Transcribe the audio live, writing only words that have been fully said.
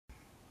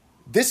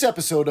This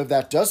episode of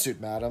That Does Suit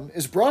Madam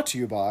is brought to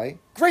you by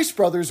Grace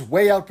Brothers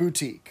Way Out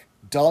Boutique,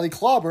 Dolly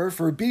Clobber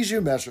for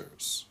Bijou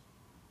Measures.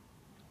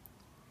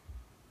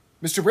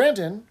 Mr.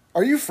 Brandon,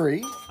 are you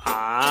free?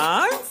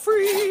 I'm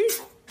free.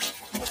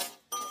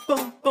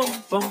 Bum, bum,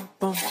 bum,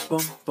 bum,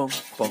 bum, bum,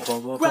 bum,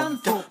 bum,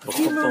 Ground floor,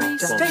 perfumery,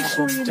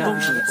 stationery and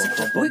ornaments,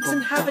 wigs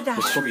and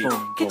haberdashery,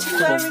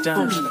 kitchenware and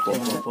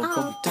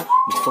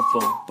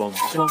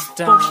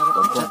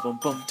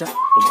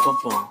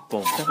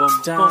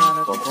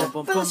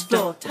first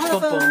floor,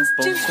 telephones,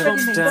 juice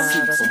ready-made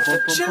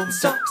suits, shirts,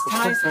 socks,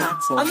 ties,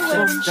 hats,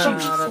 underwear and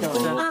shoes.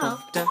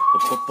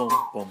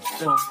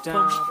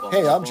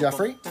 Hey, I'm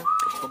Jeffrey.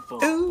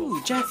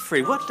 Ooh,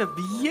 Jeffrey, what a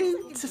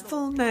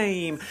beautiful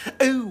name.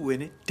 Ooh,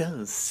 and it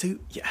does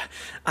suit you.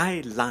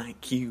 I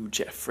like you,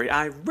 Jeffrey.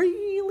 I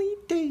really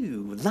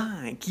do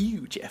like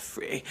you,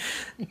 Jeffrey.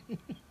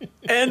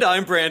 And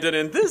I'm Brandon,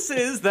 and this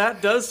is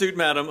That Does Suit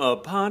Madam, a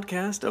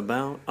podcast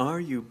about Are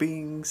You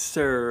Being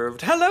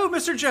Served? Hello,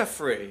 Mr.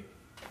 Jeffrey.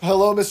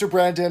 Hello, Mr.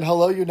 Brandon.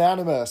 Hello,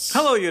 Unanimous.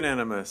 Hello,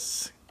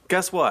 Unanimous.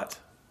 Guess what?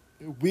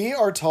 We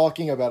are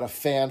talking about a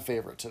fan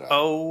favorite today.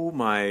 Oh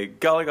my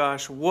golly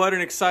gosh, what an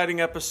exciting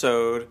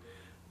episode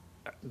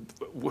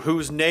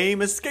whose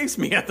name escapes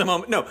me at the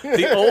moment. No,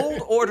 the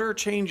old order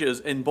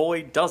changes, and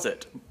boy does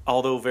it,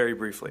 although very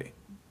briefly.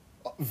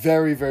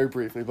 Very, very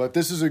briefly, but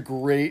this is a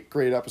great,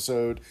 great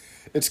episode.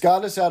 It's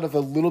got us out of a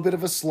little bit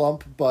of a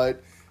slump,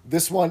 but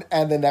this one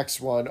and the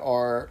next one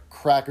are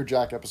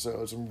crackerjack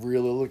episodes. I'm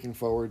really looking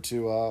forward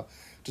to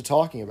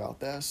talking about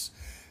this.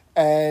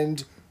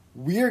 And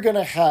we are going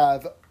to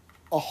have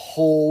a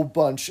whole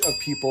bunch of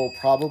people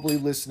probably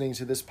listening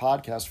to this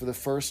podcast for the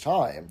first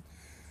time.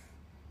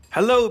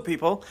 Hello,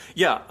 people.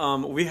 Yeah,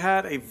 we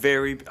had a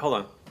very...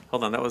 Hold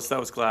on. That was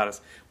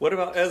Gladys. What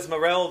about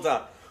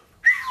Esmeralda?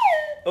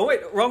 Oh,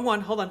 wait, wrong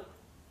one. Hold on.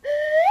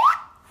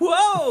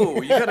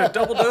 Whoa! You got a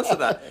double dose of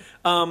that.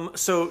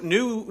 So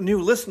new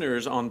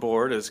listeners on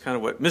board is kind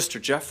of what Mr.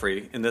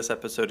 Jeffrey, in this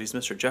episode, he's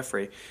Mr.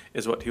 Jeffrey,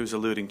 is what he was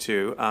alluding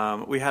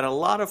to. We had a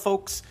lot of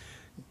folks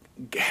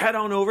head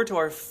on over to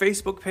our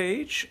Facebook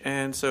page,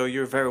 and so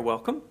you're very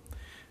welcome.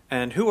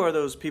 And who are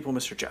those people,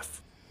 Mr.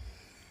 Jeff?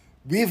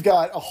 We've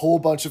got a whole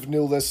bunch of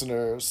new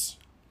listeners.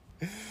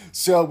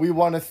 So we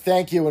want to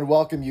thank you and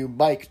welcome you,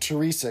 Mike,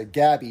 Teresa,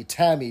 Gabby,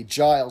 Tammy,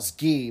 Giles,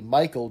 Guy,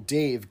 Michael,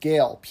 Dave,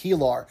 Gail,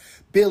 Pilar,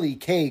 Billy,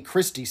 Kay,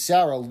 Christy,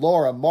 Sarah,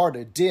 Laura,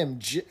 Marta, Dan,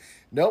 Jim,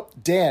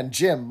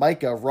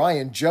 Micah,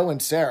 Ryan, Joe,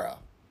 and Sarah.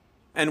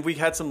 And we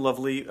had some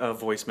lovely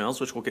voicemails,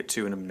 which we'll get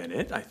to in a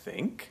minute, I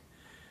think.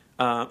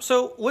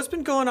 So what's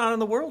been going on in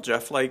the world,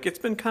 Jeff? Like, it's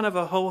been kind of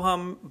a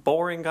ho-hum,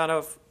 boring kind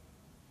of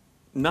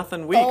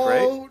nothing week,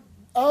 right?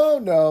 Oh,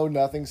 no,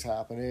 nothing's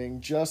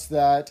happening. Just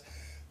that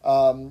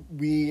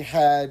we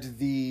had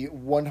the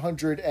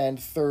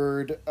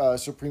 103rd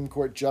Supreme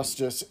Court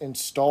Justice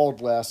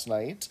installed last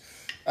night.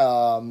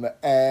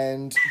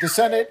 And the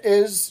Senate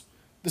is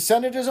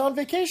on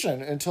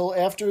vacation until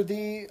after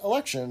the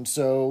election.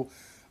 So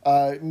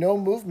no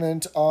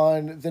movement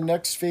on the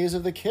next phase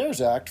of the CARES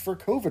Act for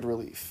COVID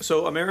relief.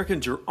 So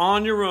Americans, you're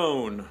on your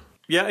own.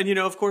 Yeah, and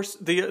of course,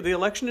 the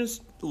election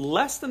is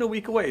less than a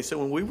week away. So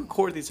when we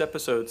record these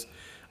episodes,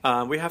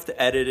 we have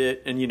to edit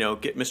it and,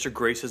 get Mr.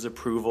 Grace's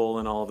approval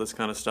and all of this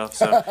kind of stuff.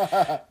 So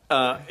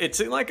it's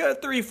like a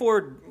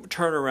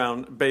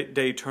 3-4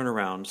 day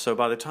turnaround. So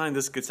by the time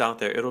this gets out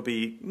there, it'll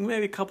be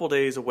maybe a couple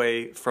days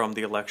away from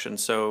the election.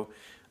 So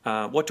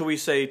what do we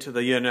say to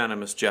the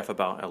unanimous, Jeff,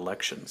 about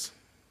elections?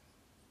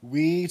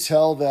 We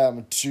tell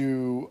them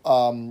to,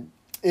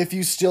 if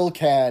you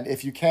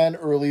can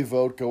early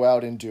vote, go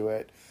out and do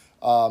it.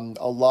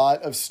 A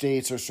lot of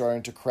states are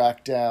starting to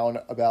crack down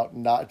about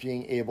not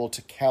being able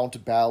to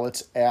count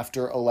ballots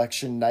after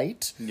election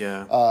night.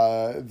 Yeah.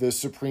 The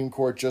Supreme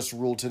Court just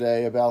ruled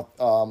today about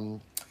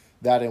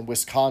that in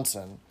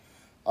Wisconsin.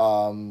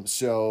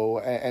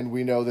 And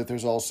we know that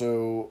there's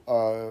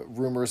also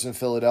rumors in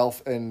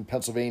Philadelphia and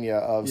Pennsylvania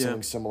of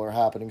something similar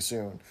happening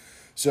soon.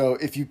 So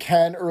if you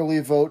can early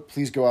vote,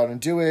 please go out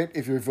and do it.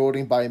 If you're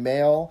voting by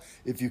mail,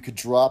 if you could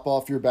drop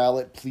off your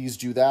ballot, please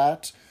do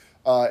that.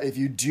 If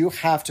you do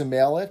have to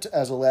mail it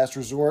as a last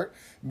resort,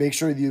 make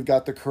sure that you've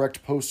got the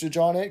correct postage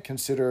on it.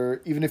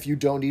 Consider, even if you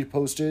don't need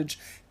postage,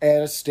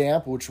 add a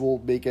stamp, which will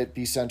make it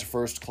be sent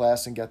first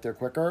class and get there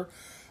quicker.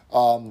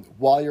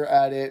 While you're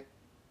at it,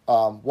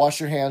 wash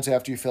your hands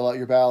after you fill out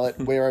your ballot,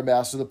 wear a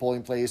mask to the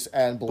polling place,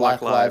 and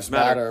Black Lives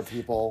Matter,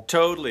 people.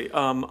 Totally.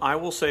 I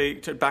will say,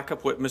 to back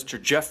up what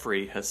Mr.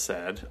 Jeffrey has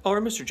said,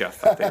 or Mr.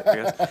 Jeff, I think,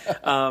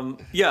 I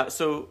guess.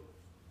 So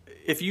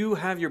if you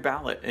have your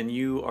ballot and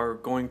you are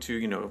going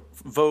to,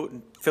 vote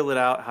and fill it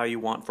out how you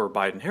want for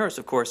Biden-Harris,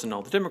 of course, and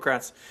all the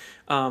Democrats,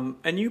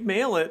 and you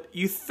mail it,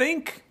 you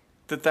think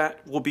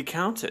that will be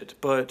counted.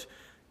 But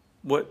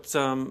what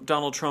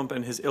Donald Trump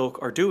and his ilk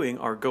are doing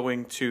are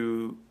going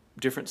to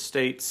different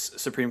states'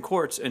 Supreme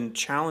Courts and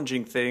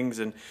challenging things,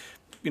 and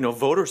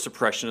voter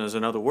suppression is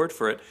another word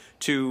for it,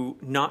 to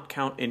not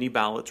count any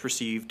ballots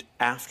received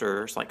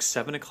after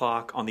 7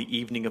 o'clock on the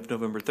evening of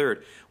November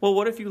 3rd. Well,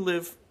 what if you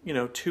live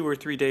 2 or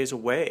 3 days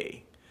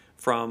away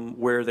from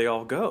where they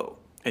all go,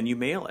 and you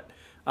mail it.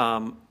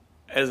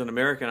 As an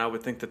American, I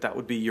would think that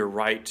would be your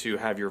right to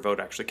have your vote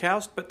actually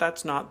cast, but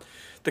that's not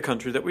the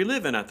country that we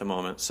live in at the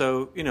moment.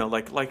 So,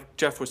 like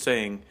Jeff was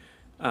saying,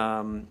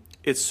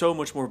 it's so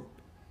much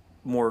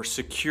more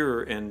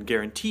secure and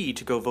guaranteed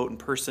to go vote in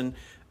person,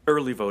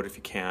 early vote if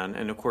you can,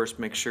 and of course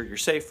make sure you're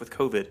safe with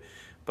COVID.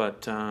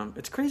 But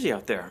it's crazy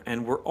out there,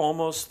 and we're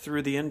almost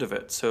through the end of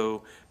it.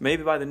 So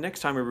maybe by the next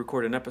time we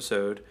record an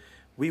episode,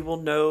 we will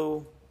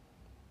know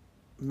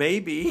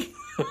maybe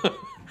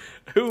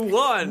who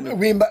won.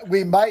 We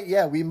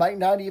might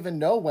not even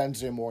know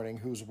Wednesday morning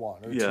who's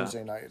won, or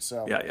Tuesday night.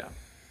 So yeah.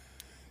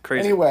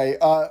 Crazy. Anyway,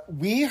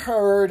 we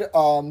heard,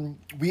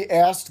 we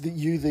asked the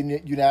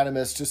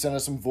Unanimous to send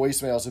us some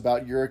voicemails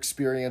about your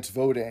experience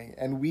voting,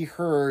 and we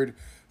heard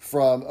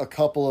from a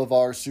couple of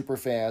our super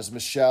fans,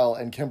 Michelle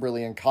and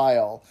Kimberly and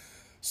Kyle.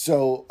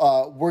 So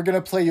we're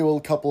going to play you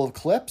a couple of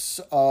clips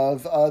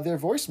of their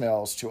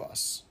voicemails to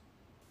us.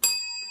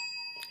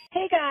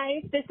 Hey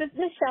guys, this is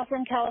Michelle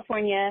from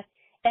California,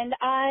 and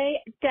I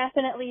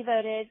definitely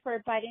voted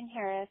for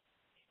Biden-Harris.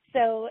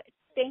 So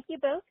thank you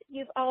both.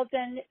 You've all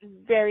done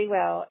very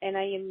well, and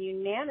I am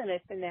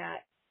unanimous in that.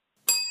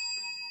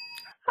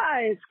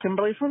 Hi, it's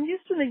Kimberly from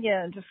Houston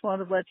again. Just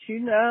wanted to let you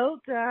know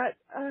that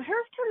Harris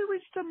County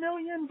reached 1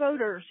 million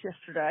voters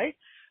yesterday,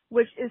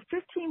 which is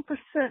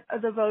 15%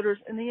 of the voters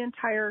in the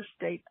entire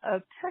state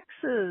of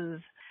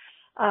Texas.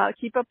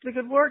 Keep up the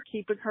good work.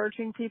 Keep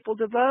encouraging people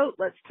to vote.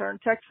 Let's turn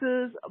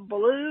Texas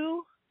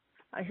blue.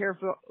 I hear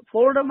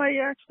Florida may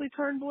actually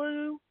turn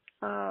blue.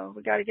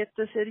 We got to get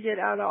this idiot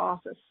out of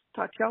office.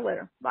 Talk to y'all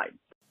later. Bye.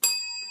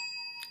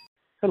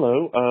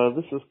 Hello,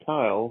 this is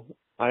Kyle.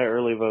 I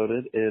early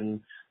voted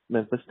in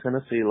Memphis,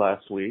 Tennessee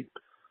last week.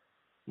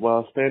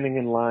 While standing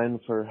in line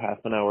for half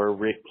an hour,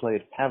 Rick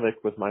played havoc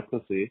with my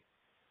pussy.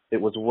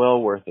 It was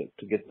well worth it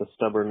to get the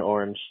stubborn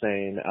orange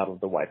stain out of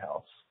the White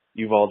House.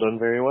 You've all done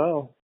very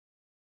well.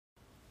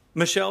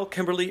 Michelle,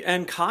 Kimberly,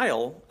 and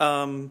Kyle,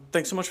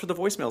 thanks so much for the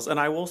voicemails. And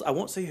I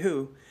won't say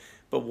who,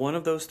 but one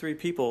of those three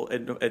people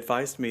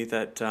advised me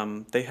that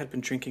they had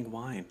been drinking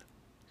wine.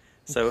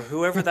 So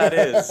whoever that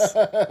is,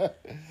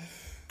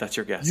 that's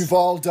your guess. You've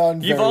all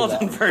done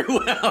very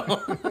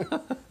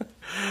well.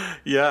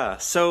 Yeah.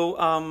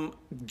 So,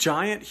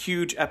 giant,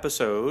 huge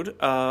episode.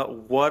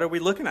 What are we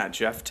looking at,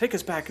 Jeff? Take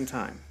us back in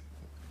time.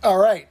 All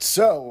right.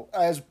 So,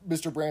 as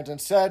Mr. Brandon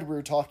said,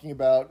 we're talking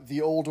about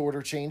The Old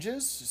Order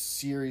Changes,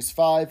 Series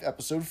 5,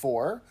 Episode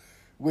 4,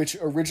 which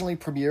originally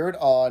premiered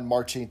on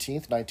March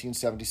 18th,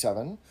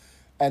 1977.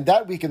 And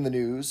that week in the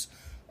news,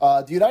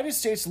 the United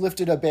States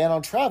lifted a ban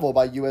on travel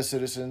by U.S.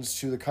 citizens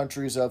to the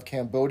countries of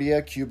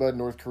Cambodia, Cuba,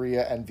 North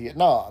Korea, and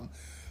Vietnam.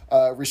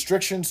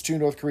 Restrictions to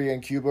North Korea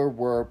and Cuba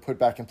were put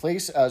back in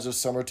place as of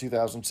summer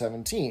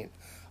 2017.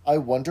 I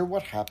wonder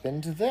what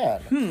happened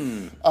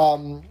then.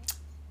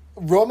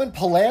 Roman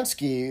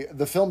Polanski,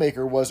 the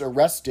filmmaker, was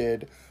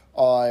arrested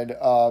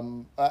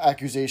on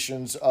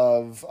accusations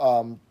of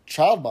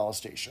child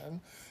molestation.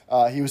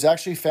 He was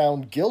actually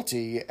found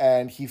guilty,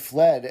 and he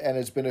fled and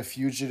has been a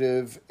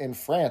fugitive in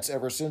France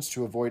ever since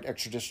to avoid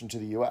extradition to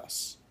the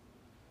U.S.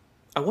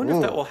 I wonder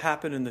if that will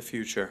happen in the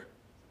future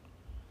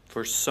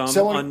for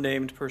someone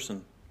unnamed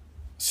person.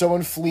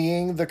 Someone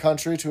fleeing the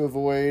country to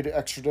avoid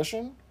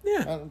extradition?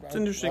 Yeah, it's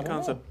an interesting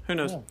concept. Who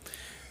knows? Yeah.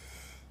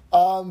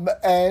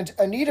 And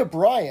Anita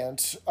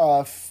Bryant,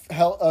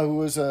 who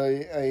was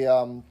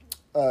a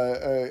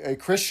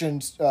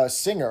Christian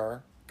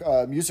singer,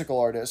 musical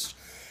artist,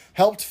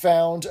 helped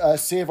found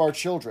Save Our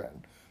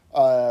Children,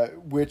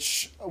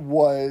 which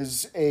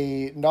was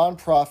a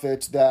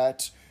nonprofit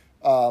that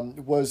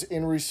was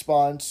in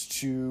response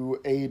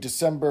to a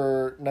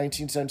December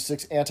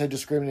 1976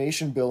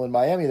 anti-discrimination bill in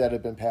Miami that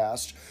had been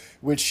passed,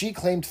 which she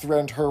claimed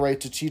threatened her right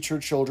to teach her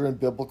children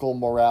biblical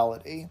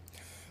morality.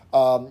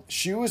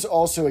 She was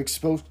also a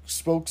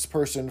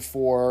spokesperson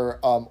for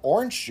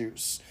orange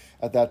juice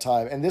at that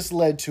time, and this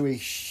led to a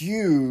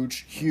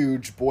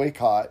huge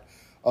boycott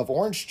of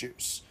orange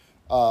juice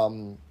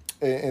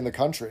in the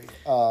country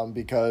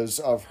because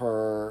of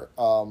her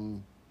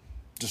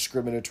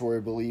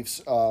discriminatory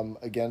beliefs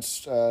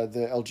against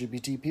the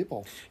LGBT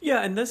people.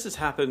 Yeah, and this has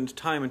happened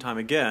time and time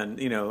again.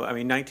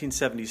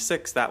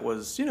 1976, that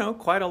was,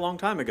 quite a long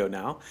time ago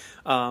now.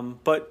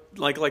 But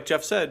like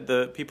Jeff said,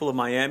 the people of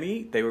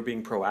Miami, they were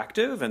being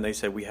proactive, and they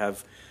said we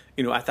have,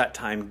 at that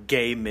time,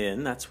 gay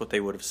men. That's what they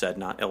would have said,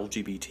 not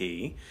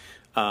LGBT.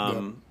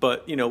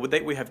 But,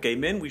 we have gay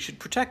men, we should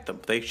protect them.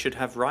 They should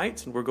have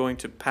rights, and we're going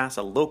to pass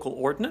a local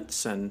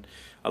ordinance and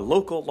a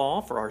local law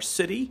for our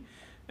city,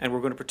 and we're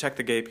going to protect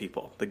the gay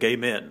people, the gay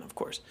men, of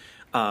course.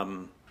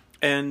 And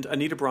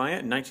Anita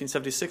Bryant in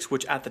 1976,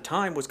 which at the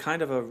time was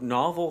kind of a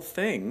novel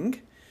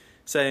thing,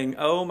 saying,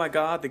 oh my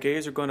God, the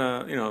gays are going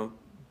to,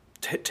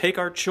 take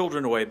our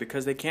children away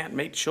because they can't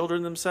make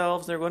children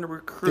themselves. They're going to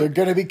recruit. They're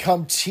going to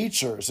become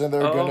teachers, and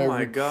they're going to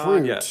recruit. Oh my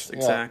God, yes,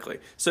 exactly.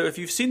 Yeah. So if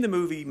you've seen the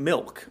movie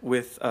Milk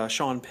with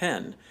Sean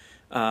Penn,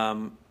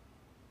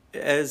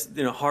 as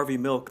Harvey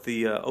Milk,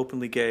 the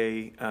openly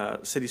gay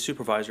city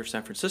supervisor of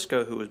San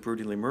Francisco who was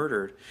brutally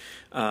murdered,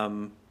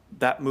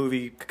 that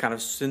movie kind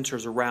of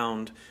centers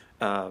around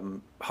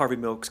Harvey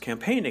Milk's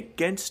campaign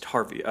against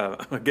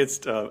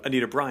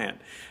Anita Bryant,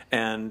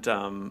 and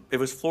it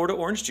was Florida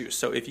orange juice.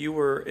 So if you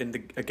were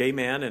a gay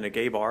man in a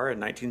gay bar in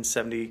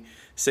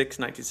 1976,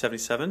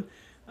 1977,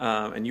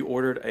 and you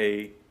ordered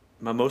a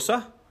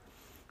mimosa,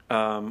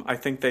 I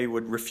think they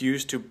would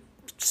refuse to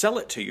sell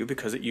it to you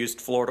because it used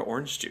Florida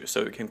orange juice.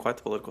 So it became quite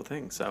the political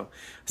thing. So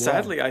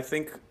sadly, I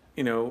think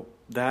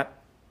that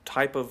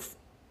type of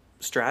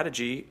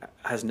strategy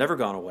has never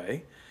gone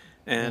away.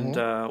 And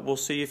we'll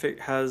see if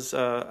it has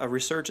a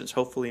resurgence.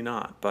 Hopefully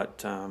not.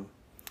 But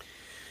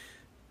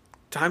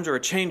times are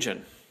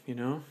a-changing,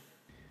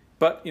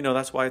 But,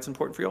 that's why it's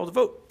important for you all to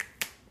vote.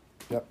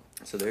 Yep.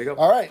 So there you go.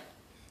 All right.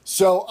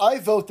 So I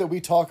vote that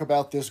we talk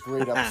about this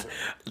great episode.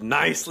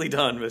 Nicely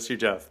done, Mr.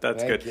 Jeff.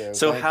 That's Thank good. you.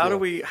 So Thank how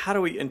you.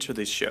 do we enter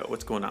this show?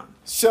 What's going on?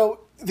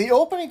 So the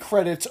opening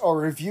credits are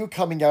a review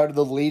coming out of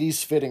the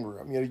ladies' fitting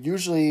room.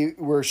 Usually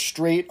we're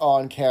straight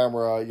on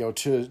camera,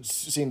 to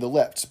seeing the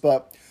lifts,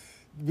 but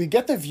we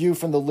get the view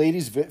from the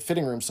ladies'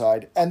 fitting room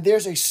side, and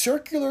there's a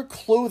circular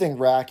clothing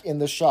rack in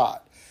the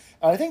shot.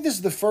 And I think this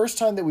is the first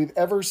time that we've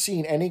ever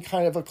seen any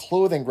kind of a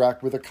clothing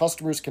rack where the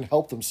customers can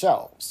help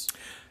themselves.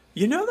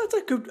 That's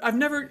a good. I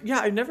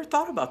never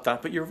thought about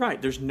that, but you're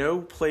right. There's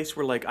no place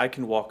where I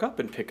can walk up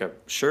and pick a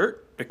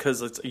shirt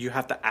because you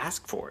have to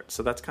ask for it.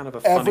 So that's kind of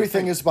a funny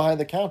Everything thing. is behind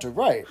the counter,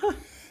 right? Huh.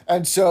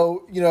 And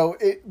so,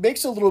 it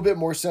makes a little bit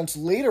more sense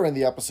later in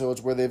the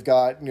episodes where they've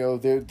got,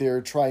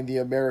 they're trying the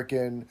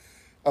American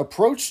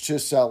approach to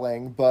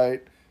selling,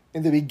 but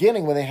in the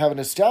beginning when they haven't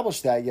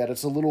established that yet,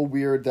 it's a little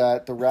weird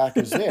that the rack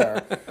is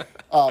there.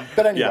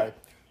 But anyway.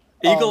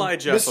 Eagle-eyed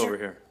Jeff over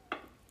here.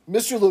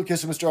 Mr.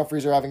 Lucas and Mr.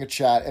 Humphries are having a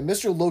chat, and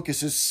Mr.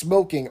 Lucas is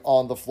smoking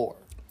on the floor.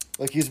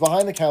 He's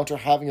behind the counter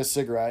having a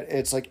cigarette.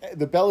 It's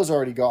the bell is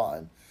already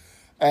gone.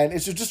 And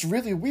it's just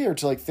really weird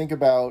to think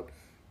about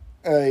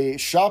a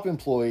shop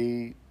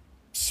employee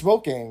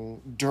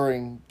smoking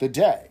during the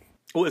day.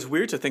 Well, it's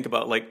weird to think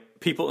about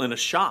people in a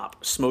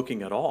shop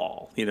smoking at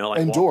all,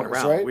 indoors, walking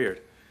around. right?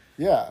 Weird.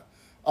 Yeah.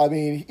 I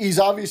mean, he's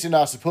obviously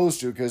not supposed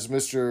to because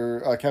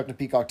Mr. Captain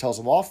Peacock tells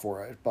him off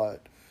for it,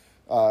 but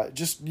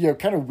just,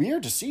 kind of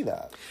weird to see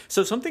that.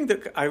 So something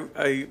that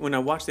I when I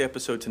watched the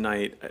episode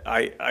tonight,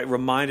 I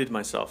reminded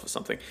myself of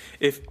something.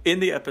 If in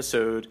the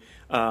episode,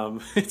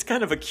 it's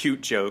kind of a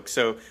cute joke.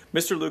 So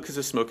Mr. Lucas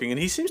is smoking, and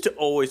he seems to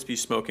always be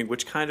smoking,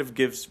 which kind of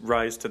gives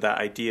rise to that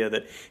idea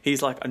that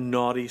he's like a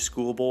naughty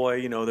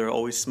schoolboy. They're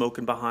always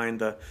smoking behind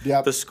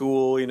the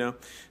school.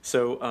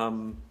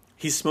 So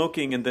he's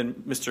smoking, and then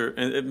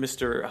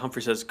Mr.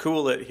 Humphrey says,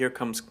 "Cool it! Here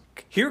comes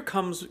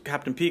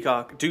Captain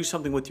Peacock. Do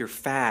something with your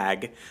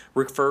fag,"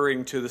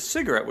 referring to the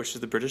cigarette, which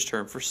is the British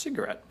term for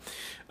cigarette.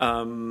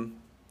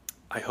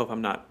 I hope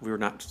we were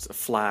not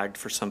flagged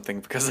for something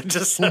because I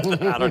just said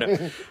that. I don't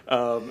know.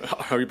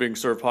 Are you being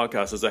served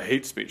podcast as a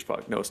hate speech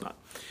podcast? No, it's not.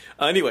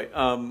 Anyway,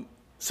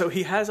 so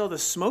he has all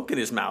this smoke in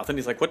his mouth, and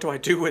he's like, "What do I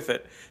do with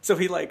it?" So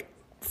he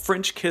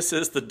French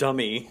kisses the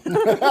dummy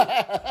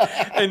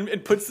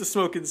and puts the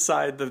smoke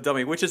inside the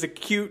dummy, which is a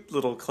cute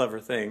little clever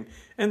thing.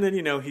 And then,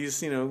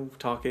 he's,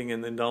 talking,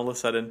 and then all of a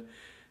sudden,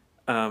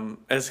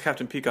 as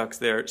Captain Peacock's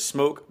there,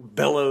 smoke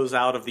bellows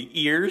out of the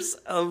ears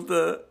of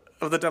the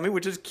dummy,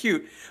 which is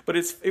cute. But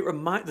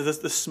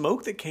the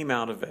smoke that came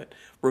out of it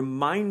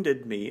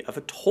reminded me of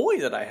a toy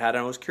that I had.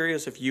 And I was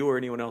curious if you or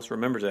anyone else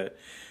remembers it.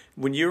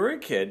 When you were a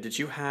kid, did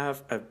you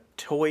have a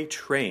toy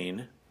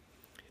train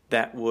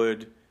that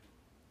would...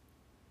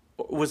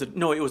 It was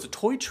a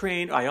toy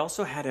train. I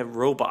also had a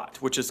robot,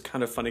 which is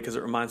kind of funny because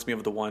it reminds me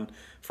of the one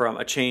from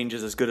A Change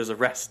is as Good as a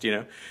Rest,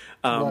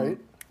 Right.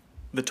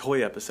 The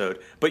toy episode.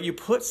 But you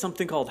put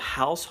something called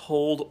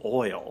household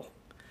oil.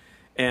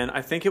 And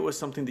I think it was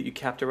something that you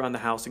kept around the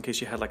house in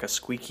case you had a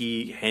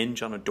squeaky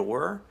hinge on a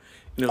door.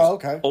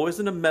 Okay. Always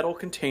in a metal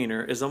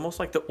container. It's almost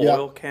like the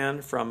oil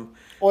can from...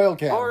 Oil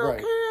can,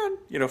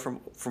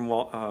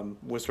 from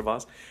Wizard of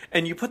Oz.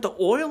 And you put the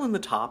oil in the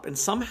top, and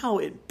somehow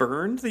it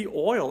burned the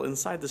oil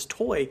inside this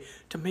toy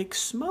to make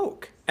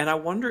smoke. And I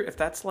wonder if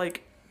that's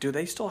do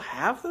they still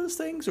have those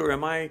things? Or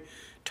am I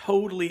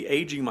totally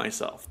aging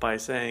myself by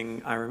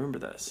saying I remember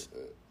this?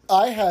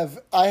 I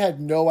had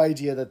no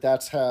idea that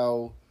that's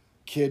how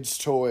kids'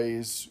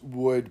 toys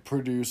would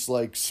produce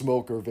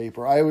smoke or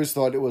vapor. I always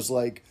thought it was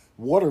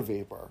water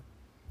vapor,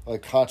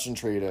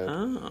 concentrated.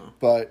 Oh.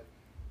 But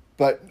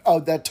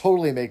that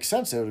totally makes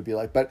sense. It would be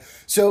but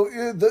so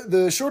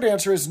the short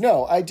answer is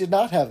no. I did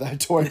not have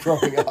that toy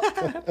growing up.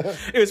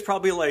 It was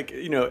probably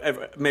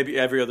maybe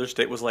every other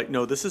state was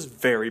no, this is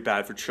very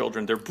bad for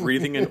children. They're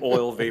breathing in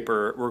oil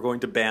vapor. We're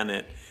going to ban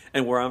it.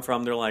 And where I'm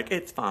from, they're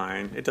it's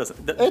fine. It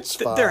doesn't. It's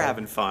fine. They're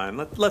having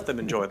fun. Let them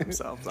enjoy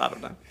themselves. I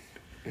don't know.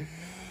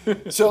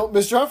 So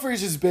Mr.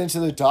 Humphries has been to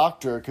the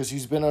doctor because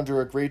he's been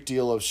under a great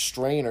deal of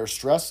strain or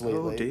stress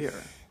lately. Oh dear.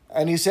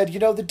 And he said,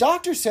 the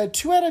doctor said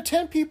 2 out of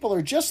 10 people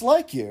are just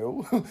like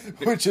you,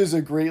 which is a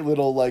great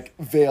little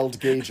veiled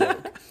gay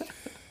joke.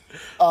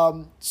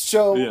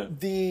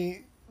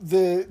 The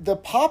the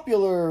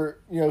popular,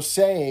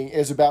 saying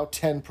is about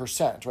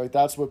 10%, right?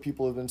 That's what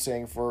people have been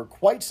saying for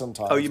quite some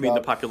time. Oh, you mean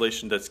the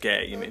population that's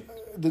gay, you mean?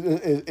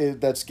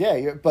 That's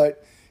gay.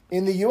 But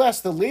in the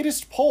U.S., the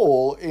latest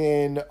poll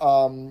in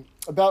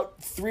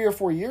about 3 or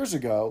 4 years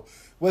ago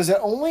was that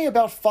only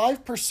about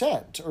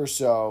 5% or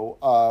so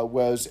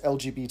was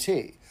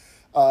LGBT.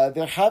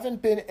 There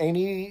haven't been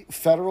any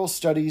federal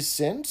studies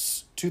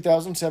since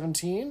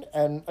 2017,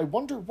 and I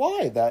wonder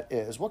why that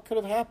is. What could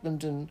have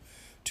happened in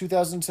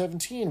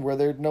 2017 where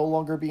they'd no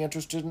longer be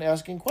interested in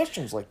asking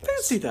questions like this?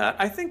 Fancy that.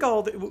 I think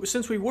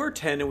since we were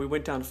 10 and we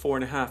went down to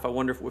 4.5, I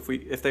wonder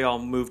if they all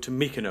moved to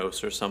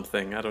Mykonos or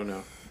something. I don't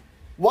know.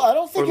 Well, I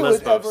don't think it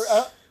was ever.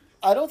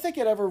 I don't think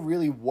it ever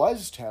really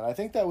was 10. I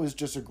think that was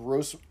just a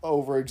gross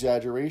over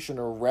exaggeration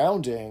or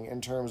rounding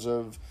in terms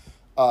of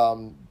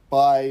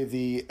by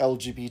the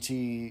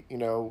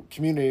LGBT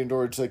community in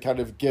order to kind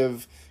of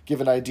give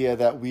an idea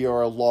that we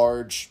are a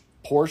large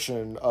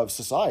portion of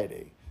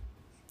society.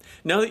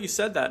 Now that you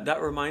said that,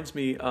 that reminds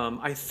me,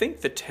 I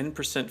think the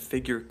 10%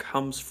 figure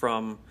comes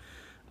from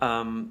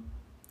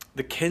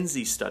the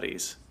Kinsey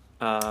studies.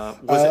 Was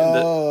it in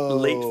the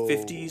late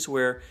 50s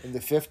where in the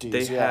 50s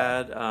they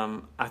had,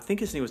 I think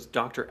his name was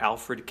Dr.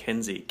 Alfred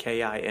Kinsey,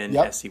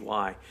 Kinsey,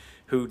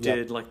 who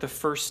did like the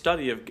first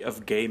study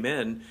of gay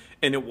men.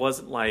 And it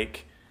wasn't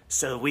like,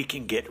 so we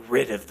can get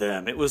rid of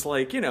them. It was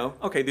like,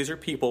 okay, these are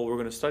people, we're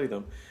going to study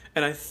them.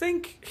 And I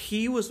think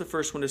he was the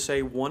first one to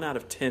say 1 out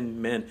of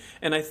 10 men.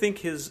 And I think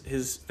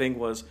his thing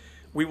was,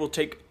 we will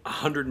take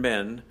 100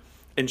 men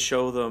and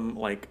show them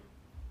like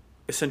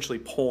essentially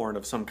porn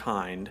of some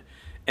kind.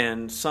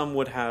 And some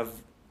would have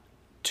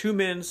 2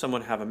 men, some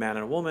would have a man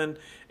and a woman,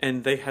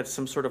 and they had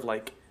some sort of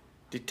like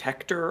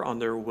detector on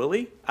their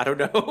willy. I don't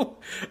know.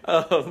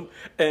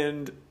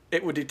 And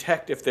it would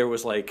detect if there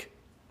was like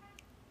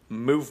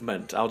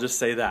movement. I'll just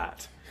say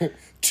that.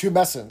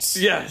 Tumescence.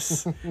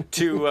 Yes,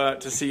 to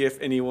see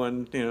if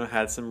anyone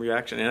had some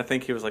reaction, and I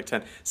think he was like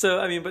 10. So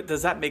I mean, but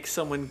does that make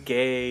someone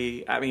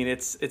gay? I mean,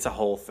 it's a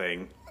whole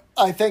thing.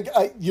 I think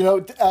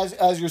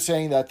as you're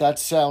saying that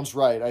sounds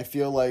right. I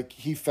feel like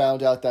he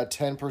found out that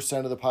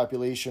 10% of the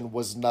population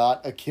was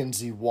not a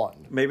Kinsey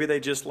 1. Maybe they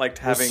just liked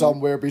having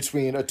somewhere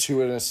between a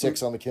 2 and a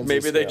 6 on the Kinsey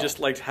Maybe scale. they just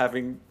liked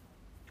having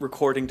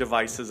recording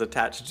devices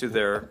attached to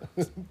their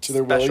to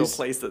their special willies?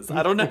 places.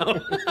 I don't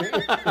know.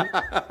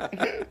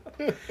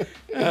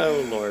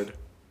 Oh Lord.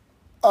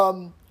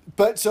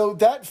 But so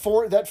that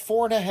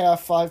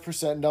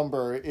 4.5-5%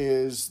 number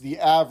is the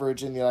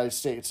average in the United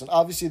States, and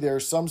obviously there are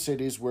some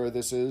cities where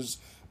this is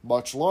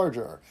much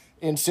larger.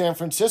 In San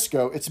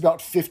Francisco, it's about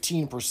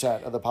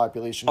 15% of the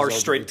population Are is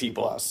straight LGBT+.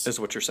 people, is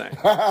what you're saying.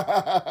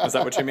 Is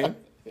that what you mean?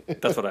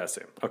 That's what I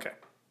assume. Okay.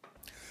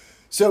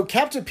 So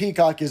Captain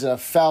Peacock is in a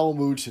foul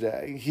mood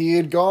today. He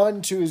had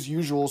gone to his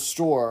usual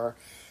store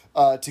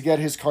to get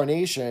his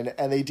carnation,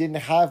 and they didn't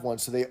have one,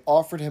 so they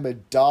offered him a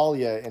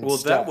dahlia instead. Well,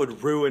 that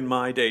would ruin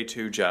my day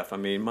too, Jeff. I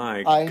mean,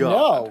 God. I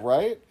know,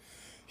 right?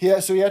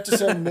 So he had to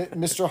send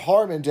Mr.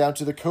 Harmon down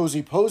to the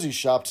Cozy Posy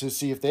shop to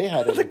see if they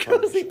had any The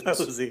Cozy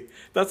carnations. Posy.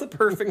 That's a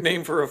perfect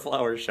name for a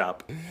flower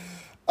shop.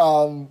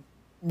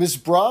 Miss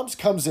Brahms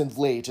comes in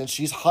late, and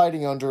she's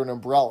hiding under an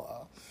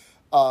umbrella.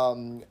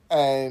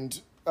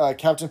 And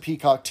Captain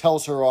Peacock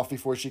tells her off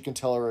before she can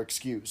tell her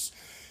excuse.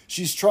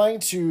 She's trying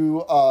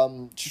to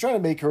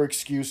make her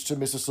excuse to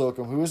Mrs.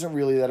 Slocum, who isn't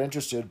really that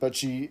interested.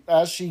 But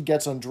as she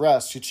gets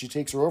undressed, she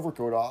takes her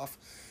overcoat off.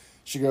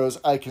 She goes,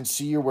 "I can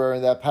see you're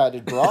wearing that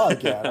padded bra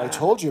again. I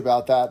told you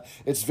about that.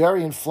 It's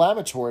very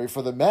inflammatory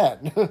for the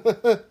men."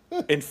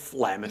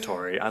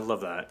 Inflammatory. I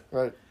love that.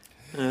 Right.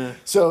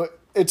 So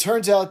it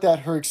turns out that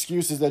her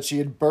excuse is that she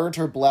had burned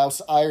her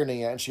blouse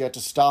ironing it, and she had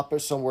to stop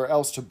somewhere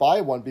else to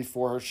buy one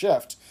before her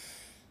shift.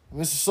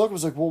 Mrs. Slocum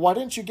was like, "Well, why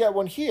didn't you get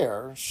one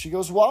here?" She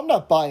goes, "Well, I'm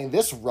not buying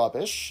this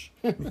rubbish."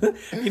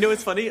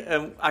 It's funny.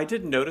 I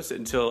didn't notice it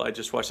until I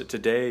just watched it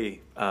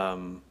today.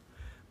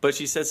 But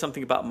she said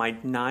something about my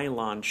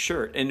nylon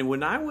shirt. And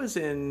when I was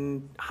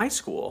in high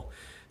school,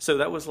 so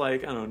that was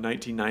like, I don't know,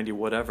 1990,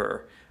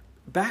 whatever.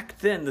 Back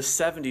then, the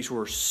 70s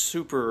were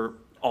super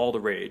all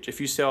the rage.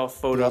 If you saw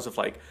photos of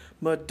like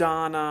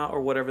Madonna or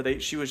whatever,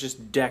 she was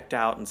just decked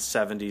out in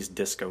 70s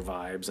disco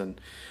vibes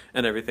and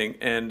everything.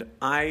 And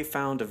I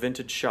found a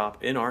vintage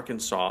shop in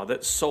Arkansas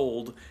that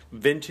sold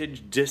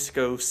vintage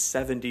disco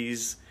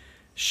 70s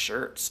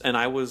shirts. And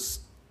I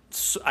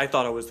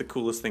thought it was the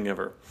coolest thing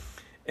ever.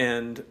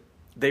 And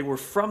they were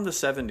from the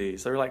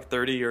 70s. They were like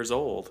 30 years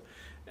old.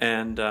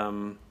 And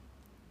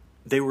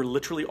they were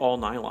literally all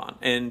nylon.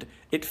 And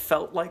it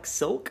felt like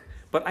silk,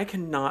 but I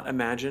cannot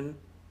imagine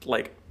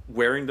like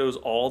wearing those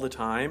all the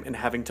time and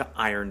having to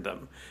iron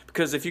them.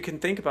 Because if you can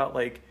think about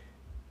like,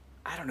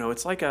 I don't know,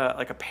 it's like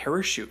a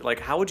parachute. Like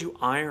how would you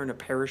iron a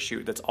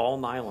parachute that's all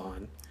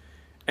nylon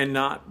and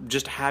not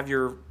just have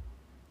your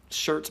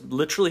shirts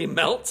literally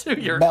melt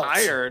to your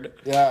iron?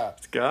 Yeah.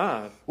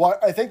 God. Well,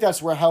 I think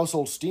that's where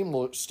household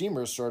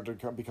steamers started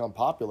to become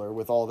popular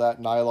with all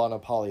that nylon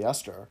and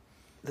polyester.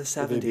 The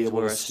 70s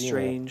were a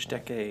strange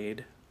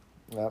decade.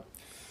 Yeah.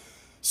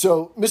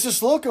 So Mrs.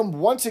 Slocum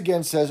once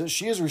again says that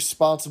she is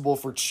responsible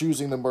for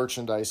choosing the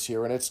merchandise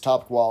here, and it's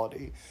top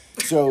quality.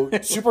 So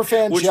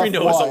superfan Which Jeff we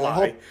know is a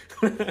Y,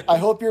 lie. I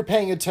hope you're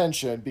paying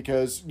attention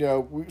because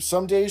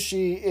some days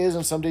she is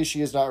and some days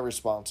she is not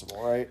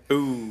responsible, right?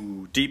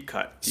 Ooh, deep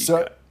cut. Deep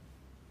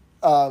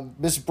cut.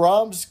 Miss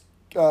Brahms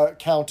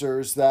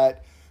counters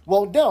that,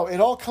 well, no, it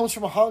all comes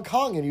from Hong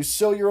Kong, and you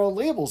sew your own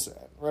labels in,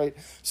 right?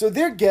 So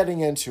they're getting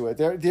into it.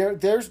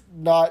 They're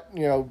not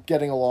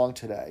getting along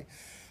today.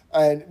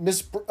 And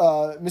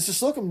Mrs.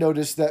 Slocum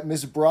noticed that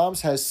Miss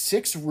Brahms has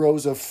 6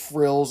 rows of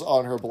frills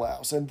on her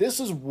blouse, and this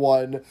is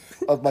one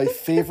of my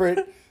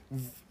favorite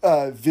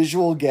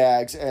visual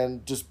gags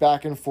and just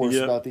back and forth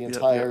about the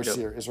entire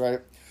series,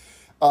 right?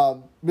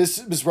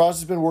 Miss Brahms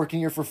has been working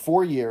here for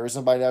 4 years,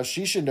 and by now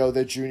she should know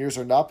that juniors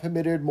are not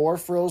permitted more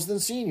frills than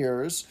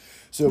seniors.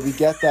 So we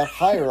get that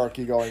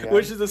hierarchy going on.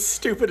 Which is the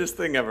stupidest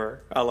thing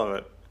ever. I love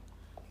it.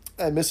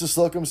 And Mrs.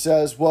 Slocum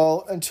says,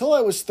 well, until I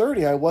was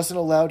 30, I wasn't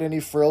allowed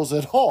any frills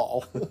at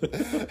all.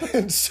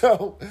 And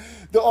so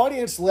the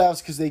audience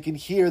laughs because they can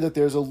hear that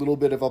there's a little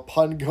bit of a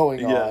pun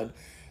going on.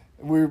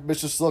 Where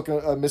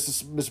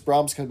Miss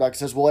Brahms comes back and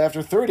says, well,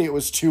 after 30, it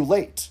was too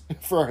late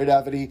for her to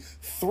have any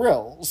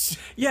thrills.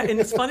 Yeah, and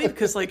it's funny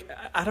because,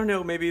 I don't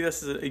know, maybe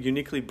this is a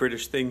uniquely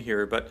British thing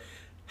here, but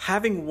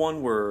having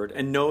one word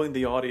and knowing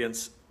the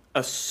audience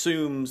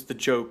assumes the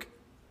joke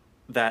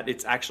that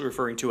it's actually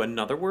referring to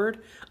another word.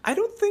 I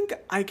don't think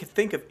I could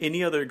think of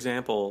any other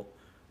example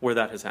where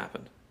that has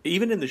happened.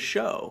 Even in the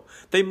show,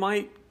 they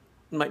might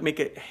make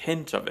a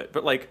hint of it,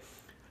 but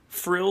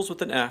frills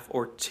with an F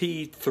or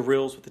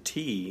thrills with a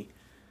T,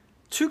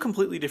 2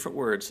 completely different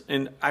words.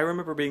 And I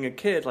remember being a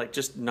kid,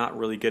 just not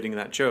really getting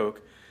that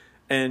joke.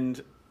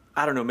 And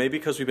I don't know, maybe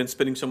because we've been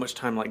spending so much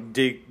time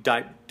deep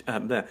diving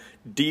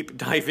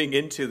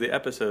into the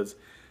episodes,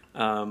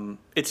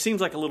 it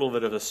seems like a little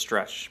bit of a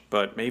stretch,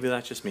 but maybe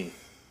that's just me.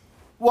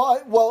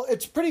 Well,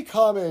 it's pretty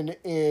common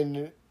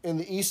in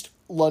the East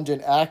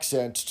London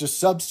accent to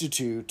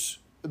substitute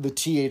the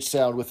TH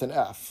sound with an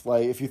F.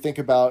 If you think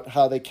about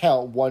how they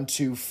count 1,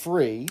 2,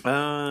 3.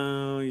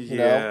 Oh,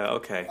 yeah,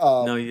 okay.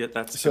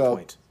 That's a good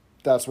point.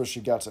 That's where she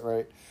gets it,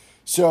 right?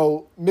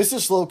 So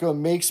Mrs.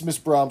 Slocum makes Miss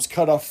Brahms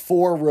cut off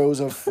 4 rows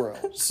of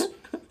frills.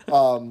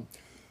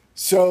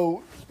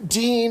 So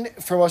Dean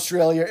from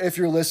Australia, if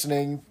you're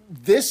listening,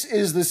 this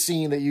is the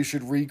scene that you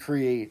should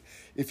recreate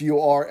if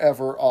you are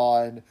ever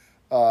on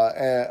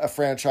a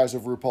franchise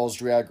of RuPaul's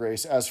Drag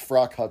Race as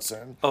Frock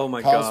Hudson. Oh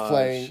my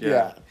cosplaying, gosh!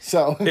 Yeah.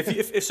 So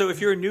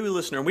if you're a new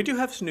listener, and we do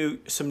have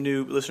some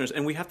new listeners,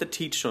 and we have to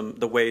teach them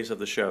the ways of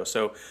the show.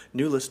 So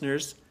new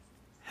listeners,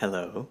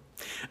 hello.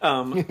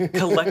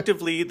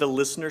 Collectively, the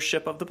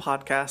listenership of the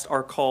podcast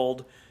are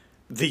called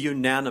the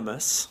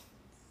Unanimous.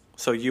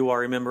 So you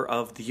are a member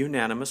of the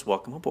Unanimous.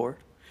 Welcome aboard.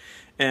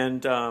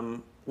 And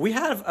we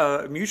have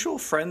a mutual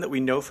friend that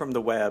we know from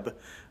the web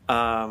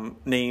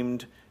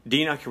named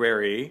Dean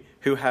Akureri,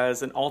 who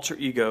has an alter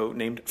ego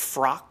named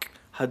Frock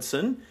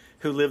Hudson,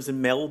 who lives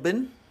in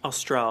Melbourne,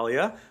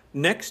 Australia,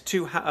 next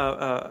to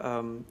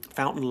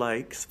Fountain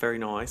Lakes. Very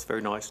nice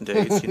indeed.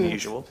 It's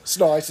unusual. It's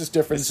nice. It's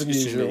different than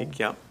usual. Unique,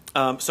 yeah.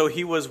 So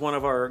he was one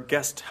of our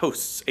guest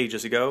hosts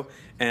ages ago,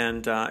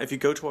 and if you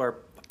go to our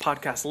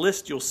podcast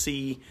list, you'll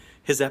see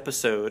his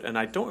episode, and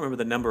I don't remember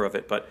the number of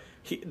it, but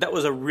that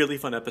was a really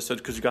fun episode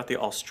because you got the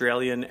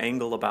Australian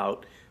angle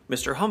about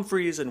Mr.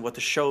 Humphries and what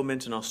the show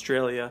meant in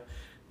Australia.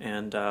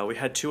 And we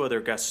had 2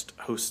 other guest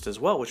hosts as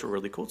well, which were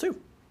really cool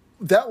too.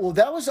 That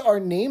was our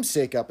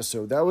namesake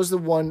episode. That was the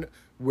one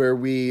where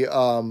we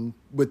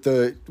with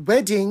the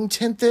wedding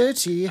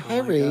 10:30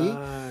 Harry. Oh my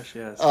gosh,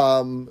 yes.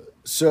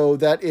 So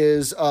that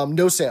is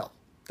No Sale.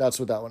 That's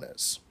what that one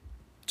is.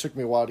 Took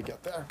me a while to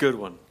get there. Good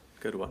one.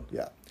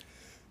 Yeah.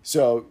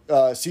 So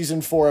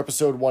season 4,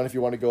 episode 1, if you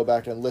want to go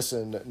back and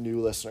listen,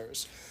 new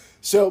listeners.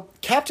 So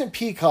Captain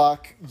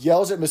Peacock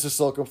yells at Mrs.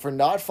 Slocum for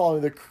not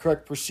following the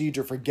correct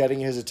procedure for getting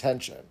his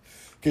attention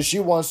because she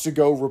wants to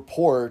go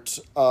report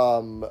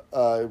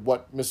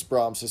what Miss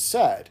Brahms has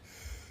said.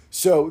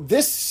 So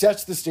this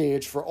sets the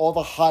stage for all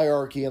the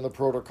hierarchy and the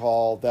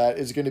protocol that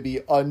is going to be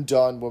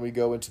undone when we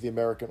go into the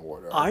American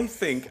order. I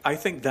think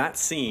that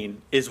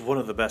scene is one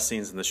of the best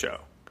scenes in the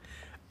show.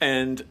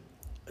 And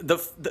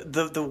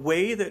the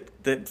way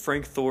that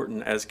Frank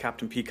Thornton as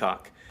Captain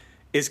Peacock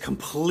is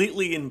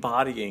completely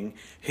embodying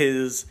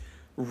his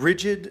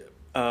rigid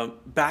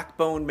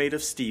backbone made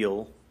of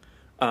steel,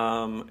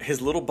 his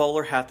little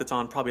bowler hat that's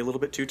on probably a little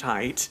bit too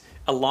tight,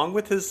 along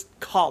with his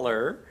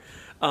collar.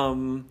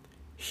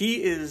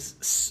 He is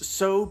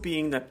so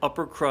being that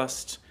upper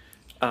crust.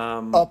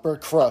 Upper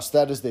crust,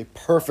 that is the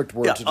perfect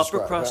word to describe.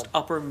 Upper crust,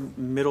 upper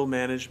middle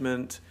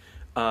management.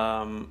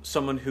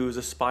 Someone who's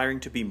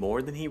aspiring to be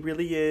more than he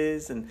really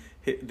is, and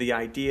the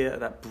idea,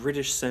 that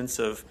British sense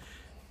of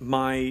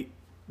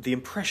the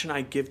impression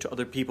I give to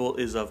other people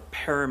is of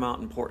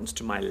paramount importance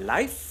to my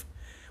life,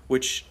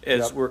 which,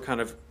 as we're kind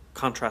of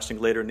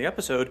contrasting later in the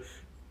episode,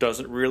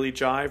 doesn't really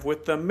jive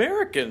with the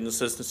American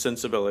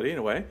sensibility in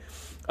a way.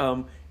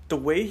 The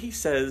way he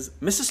says,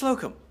 Mrs.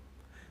 Slocum,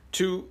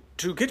 To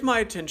get my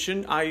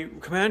attention, I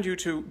command you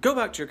to go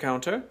back to your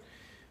counter.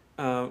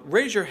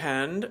 Raise your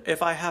hand.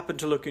 If I happen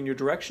to look in your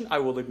direction, I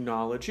will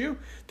acknowledge you.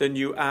 Then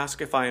you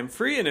ask if I am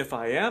free, and if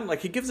I am,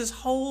 like, he gives this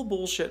whole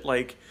bullshit,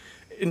 like,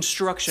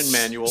 instruction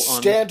manual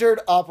on standard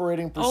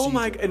operating procedure. Oh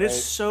my! And right?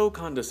 it's so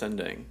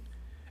condescending,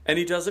 and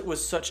he does it with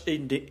such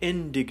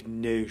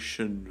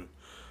indignation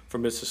for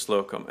Mrs.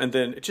 Slocum, and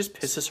then it just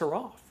pisses her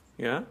off.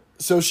 Yeah.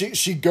 So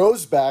she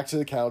goes back to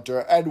the counter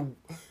and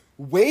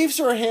waves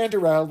her hand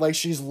around like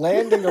she's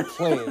landing a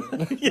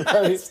plane.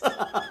 Yes.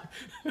 Right?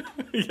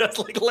 Yes,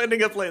 like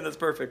landing a plane. That's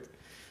perfect.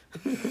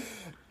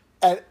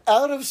 And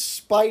out of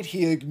spite,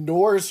 he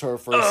ignores her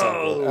for a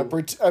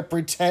second and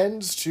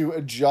pretends to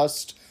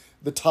adjust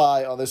the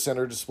tie on the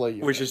center display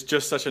unit. Which is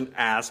just such an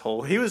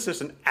asshole. He was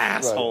just an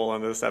asshole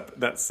on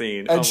that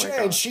scene. And, oh she, my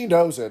God. and she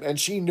knows it. And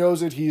she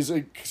knows that he's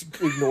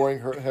ignoring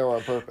her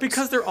on purpose.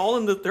 Because they're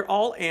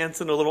all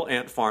ants in a little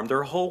ant farm.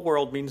 Their whole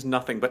world means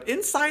nothing. But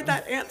inside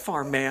that ant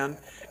farm, man,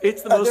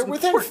 it's the most they're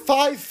within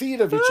 5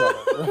 feet of each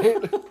other,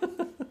 right?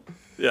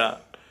 Yeah.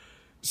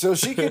 So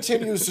she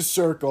continues to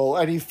circle,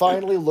 and he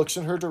finally looks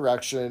in her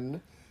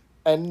direction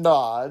and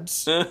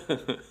nods.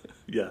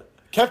 Yeah.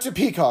 Captain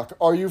Peacock,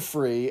 are you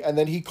free? And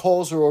then he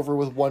calls her over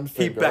with one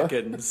finger. He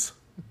beckons.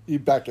 He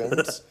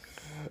beckons.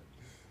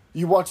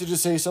 You wanted to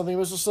say something,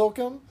 Mr.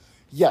 Slocum?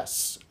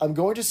 Yes. I'm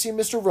going to see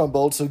Mr.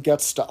 Rumbold, so get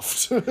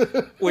stuffed.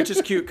 Which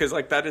is cute, because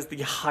like that is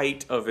the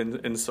height of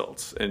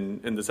insults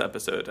in this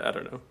episode. I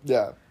don't know.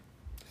 Yeah.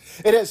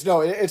 It is. No,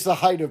 it's the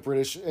height of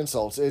British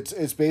insults.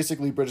 It's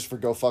basically British for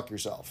go fuck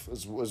yourself,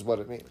 is what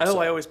it means. Oh, so.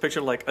 I always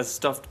picture like a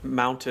stuffed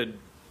mounted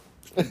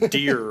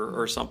deer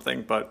or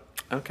something, but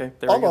okay.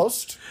 There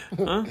almost.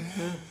 We go.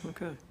 Yeah,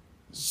 okay.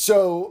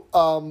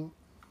 So,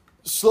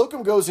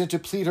 Slocum goes in to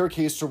plead her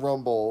case to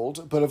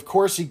Rumbold, but of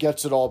course he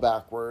gets it all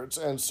backwards,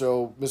 and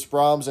so Miss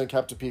Brahms and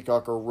Captain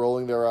Peacock are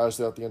rolling their eyes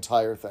throughout the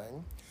entire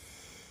thing.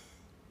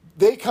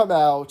 They come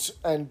out,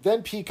 and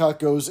then Peacock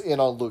goes in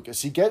on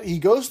Lucas. He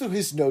goes through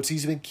his notes.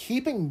 He's been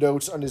keeping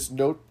notes on his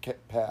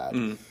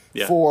notepad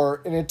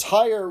for an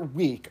entire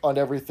week on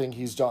everything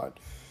he's done.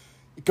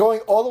 Going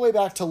all the way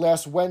back to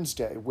last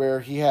Wednesday, where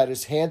he had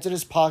his hands in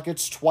his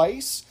pockets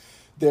twice.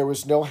 There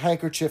was no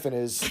handkerchief in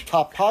his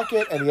top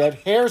pocket, and he had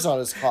hairs on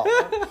his collar.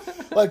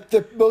 Like,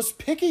 the most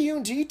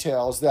picayune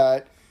details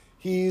that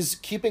he's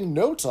keeping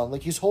notes on,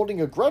 like he's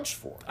holding a grudge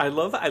for. I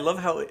love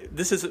how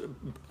this is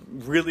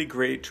really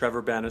great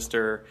Trevor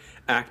Bannister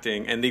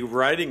acting, and the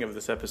writing of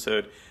this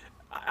episode.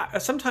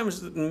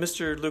 Sometimes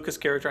Mr. Lucas'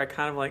 character, I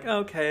kind of like,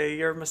 okay,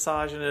 you're a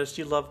misogynist,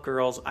 you love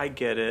girls, I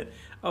get it.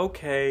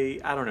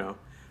 Okay, I don't know.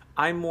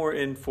 I'm more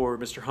in for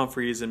Mr.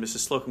 Humphreys and Mrs.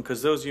 Slocum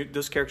because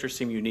those characters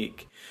seem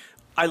unique.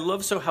 I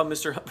love how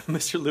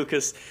Mr.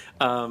 Lucas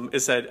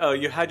is said, oh,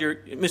 you had your...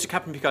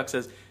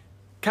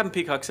 Captain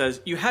Peacock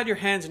says, you had your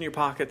hands in your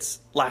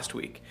pockets last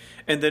week.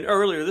 And then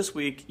earlier this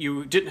week,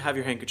 you didn't have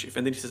your handkerchief.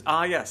 And then he says,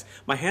 yes,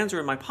 my hands are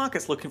in my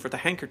pockets looking for the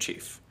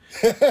handkerchief.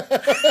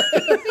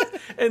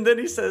 And then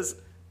he says,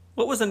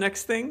 what was the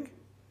next thing?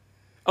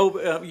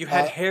 Oh, you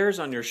had hairs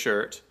on your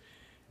shirt.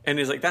 And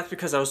he's like, that's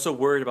because I was so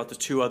worried about the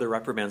 2 other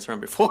reprimands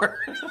from before.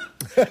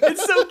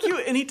 It's so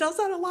cute. And he does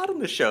that a lot on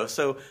the show.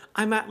 So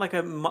I'm at like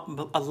a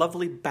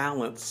lovely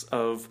balance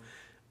of...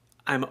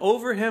 I'm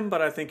over him,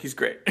 but I think he's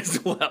great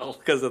as well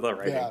because of the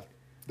writing. Yeah,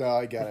 no,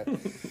 I get it.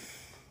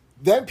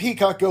 Then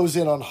Peacock goes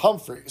in on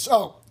Humphreys.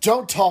 Oh,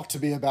 don't talk to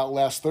me about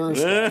last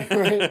Thursday.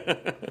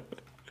 Right?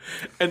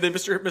 And then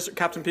Mr.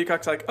 Captain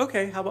Peacock's like,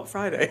 okay, how about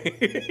Friday?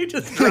 He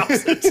just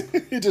drops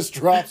it. He just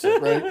drops it,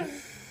 right?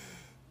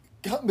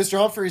 Mr.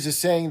 Humphreys is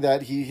saying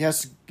that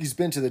he's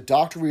been to the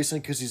doctor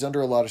recently because he's under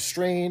a lot of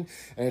strain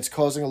and it's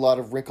causing a lot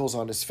of wrinkles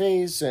on his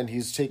face, and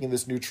he's taking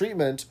this new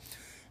treatment.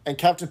 And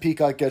Captain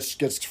Peacock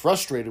gets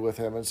frustrated with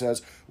him and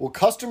says, will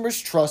customers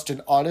trust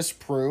an honest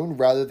prune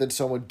rather than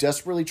someone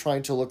desperately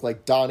trying to look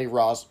like Donny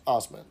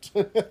Osmond?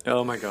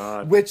 Oh, my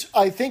God. Which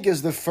I think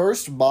is the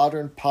first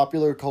modern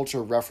popular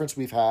culture reference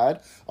we've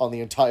had on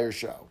the entire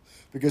show.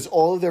 Because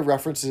all of their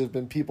references have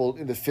been people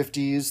in the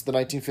 50s, the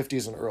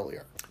 1950s, and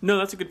earlier. No,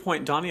 that's a good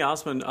point. Donny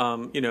Osmond,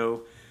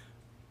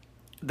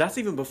 that's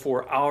even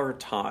before our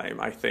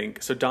time, I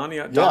think. So Donny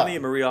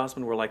and Marie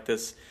Osmond were like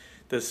this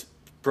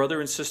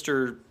brother and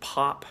sister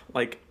pop,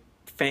 like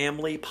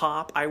family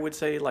pop, I would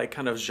say, like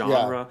kind of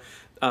genre.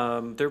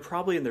 Yeah. They're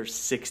probably in their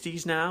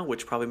 60s now,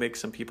 which probably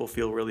makes some people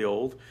feel really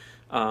old.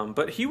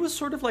 But he was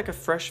sort of like a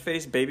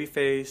fresh-faced,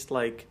 baby-faced,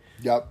 like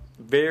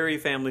very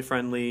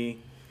family-friendly.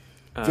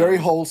 Very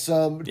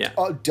wholesome. Yeah.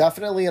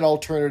 Definitely an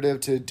alternative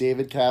to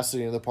David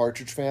Cassidy and the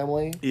Partridge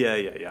Family.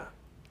 Yeah.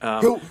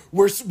 Who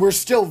were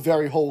still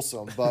very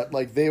wholesome, but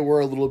like they were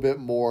a little bit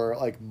more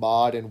like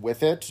mod and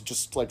with it,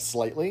 just like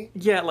slightly.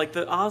 Yeah, like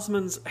the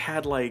Osmonds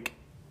had like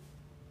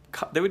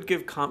they would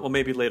give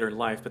maybe later in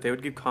life, but they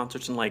would give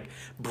concerts in like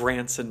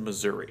Branson,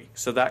 Missouri.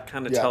 So that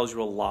kind of tells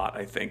you a lot,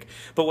 I think.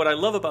 But what I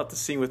love about the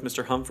scene with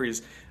Mr.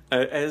 Humphreys,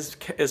 as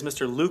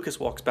Mr. Lucas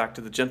walks back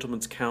to the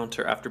gentleman's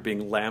counter after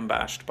being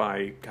lambasted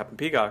by Captain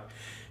Peacock,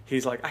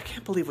 he's like, I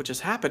can't believe what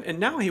just happened, and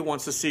now he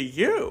wants to see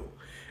you.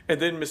 And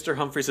then Mr.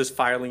 Humphries is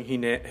filing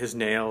his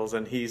nails,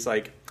 and he's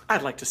like,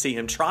 I'd like to see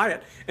him try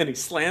it. And he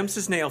slams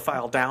his nail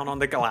file down on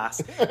the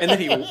glass, and then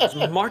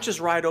he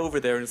marches right over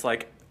there and is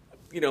like,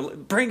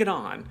 bring it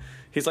on.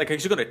 He's like,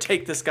 he's going to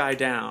take this guy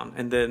down.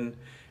 And then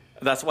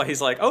that's why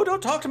he's like, oh,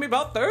 don't talk to me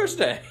about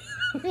Thursday.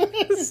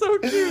 It's so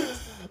cute.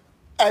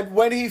 And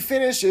when he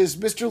finishes,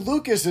 Mr.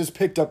 Lucas has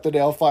picked up the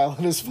nail file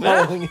and is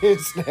filing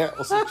his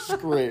nails, which is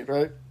great,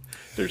 right?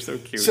 They're so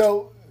cute.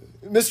 So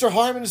Mr.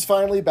 Harmon is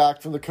finally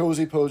back from the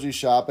Cozy Posy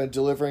shop and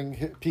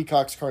delivering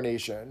Peacock's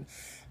carnation.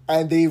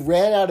 And they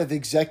ran out of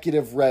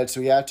executive red, so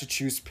he had to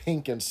choose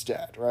pink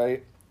instead,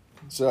 right?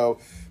 So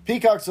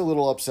Peacock's a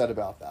little upset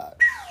about that.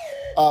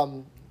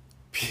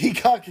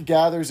 Peacock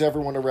gathers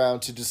everyone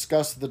around to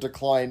discuss the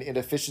decline in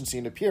efficiency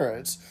and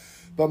appearance,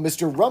 but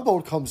Mr.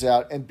 Rumbold comes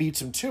out and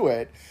beats him to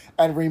it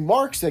and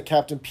remarks that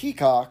Captain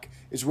Peacock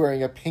is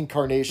wearing a pink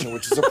carnation,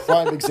 which is a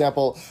prime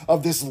example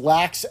of this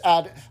lax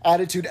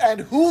attitude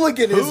and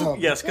hooliganism.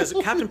 Yes, because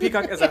Captain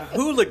Peacock is a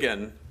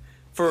hooligan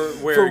for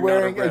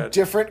wearing a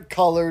different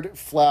colored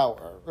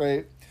flower,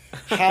 right?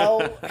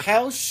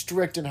 How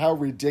strict and how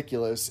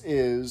ridiculous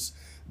is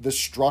the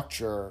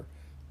structure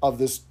of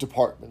this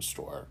department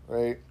store,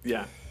 right?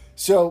 Yeah.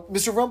 So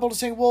Mr. Rumbold is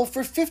saying, well,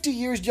 for 50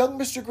 years, young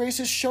Mr. Grace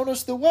has shown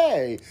us the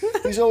way.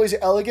 He's always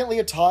elegantly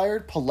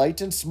attired,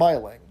 polite, and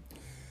smiling.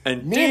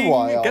 And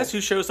meanwhile, guess who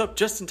shows up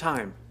just in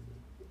time?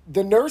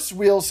 The nurse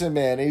wheels him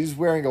in. And he's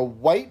wearing a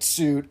white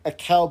suit, a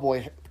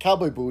cowboy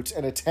boots,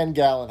 and a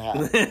 10-gallon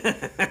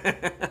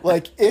hat.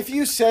 Like, if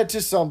you said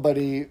to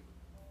somebody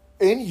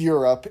in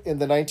Europe in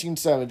the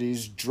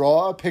 1970s,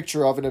 draw a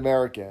picture of an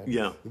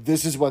American,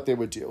 this is what they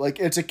would do. Like,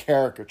 it's a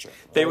caricature.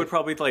 Right? They would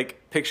probably,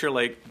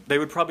 they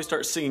would probably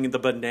start singing the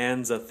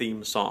Bonanza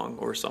theme song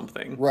or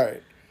something.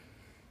 Right.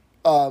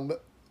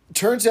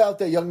 Turns out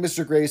that young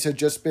Mr. Grace had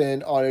just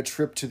been on a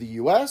trip to the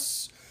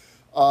U.S.,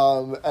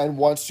 and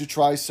wants to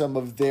try some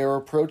of their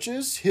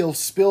approaches. He'll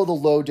spill the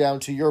lowdown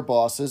to your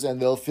bosses,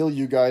 and they'll fill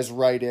you guys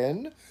right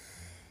in.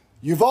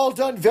 You've all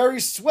done very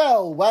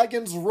swell.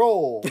 Wagons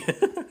roll.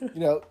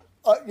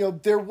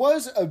 There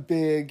was a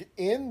big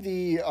in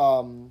the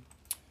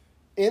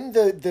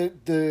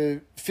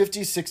 50s,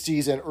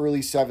 60s, and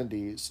early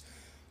 70s.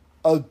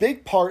 A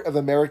big part of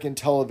American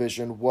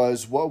television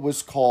was what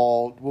was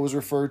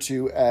referred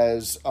to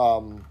as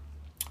I'm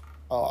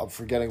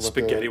forgetting what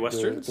spaghetti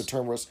westerns. The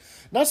term was.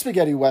 Not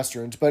spaghetti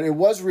westerns, but it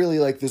was really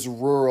like this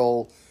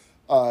rural.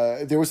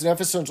 There was an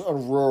emphasis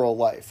on rural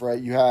life,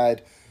 right? You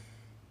had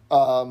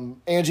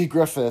Angie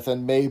Griffith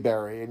and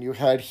Mayberry, and you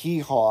had Hee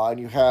Haw, and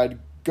you had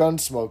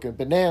Gunsmoke and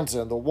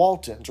Bonanza and the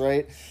Waltons,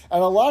 right?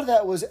 And a lot of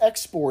that was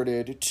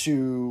exported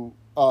to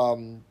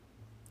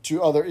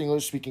other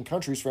English-speaking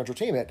countries for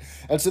entertainment.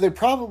 And so they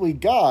probably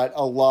got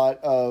a lot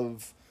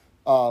of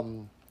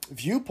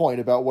viewpoint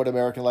about what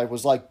American life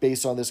was like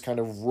based on this kind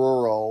of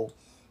rural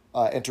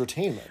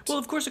entertainment. Well,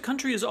 of course, a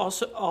country is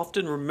also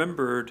often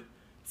remembered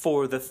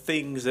for the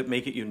things that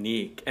make it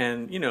unique.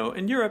 And,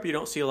 in Europe, you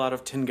don't see a lot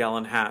of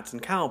 10-gallon hats and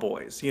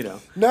cowboys,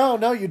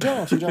 No, you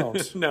don't. You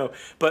don't. No,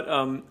 but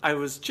I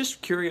was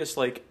just curious,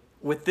 like,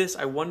 with this,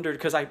 I wondered,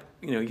 because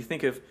you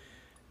think of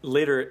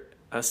later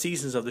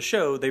seasons of the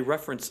show, they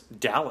reference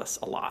Dallas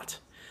a lot.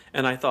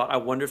 And I thought, I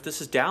wonder if this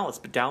is Dallas.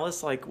 But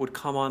Dallas, would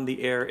come on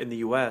the air in the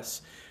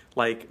U.S.,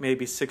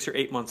 maybe 6 or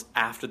 8 months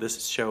after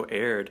this show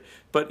aired.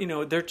 But,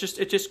 it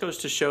just goes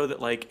to show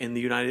that, in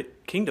the United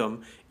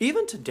Kingdom,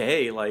 even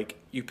today,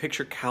 you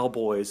picture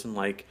cowboys and,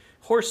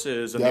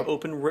 horses and the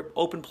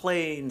open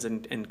plains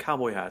and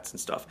cowboy hats and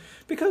stuff.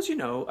 Because,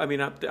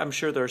 I'm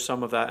sure there's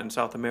some of that in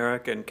South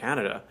America and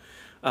Canada,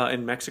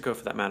 in Mexico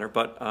for that matter.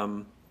 But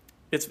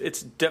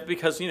it's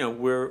because,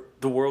 the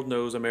world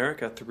knows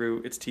America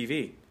through its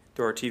TV,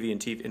 through our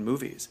TV and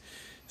movies.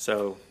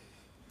 So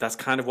that's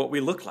kind of what we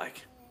look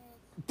like.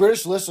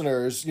 British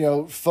listeners,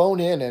 phone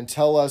in and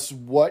tell us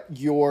what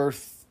your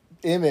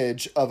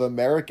image of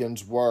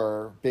Americans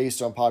were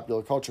based on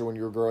popular culture when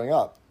you were growing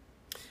up.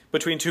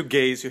 Between two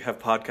gays who have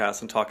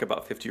podcasts and talk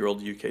about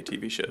 50-year-old UK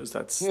TV shows.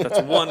 That's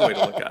one way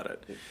to look at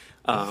it.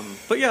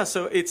 But yeah,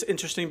 so it's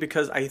interesting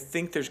because I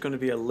think there's going to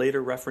be a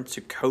later reference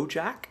to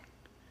Kojak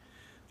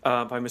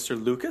by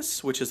Mr.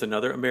 Lucas, which is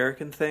another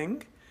American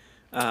thing.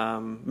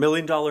 $1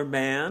 Million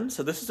Man.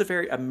 So this is a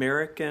very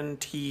American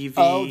TV.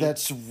 Oh,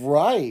 that's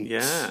right.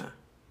 Yeah.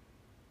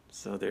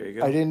 So there you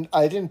go.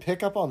 I didn't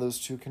pick up on those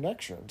two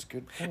connections.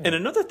 Good point. And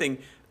another thing,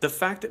 the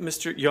fact that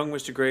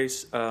Mr.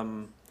 Grace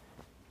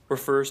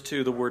refers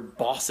to the word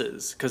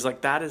bosses, because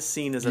that is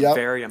seen as a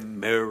very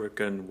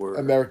American word.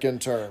 American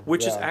term.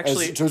 Which is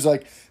actually... It was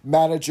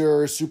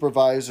manager,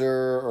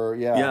 supervisor, or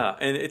Yeah,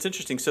 and it's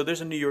interesting. So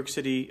there's a New York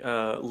City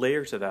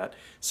layer to that.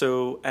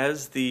 So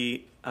as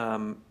the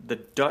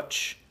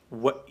Dutch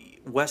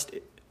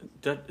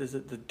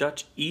the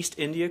Dutch East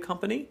India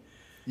Company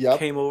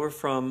came over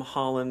from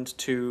Holland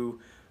to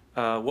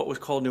what was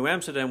called New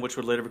Amsterdam, which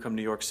would later become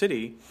New York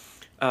City,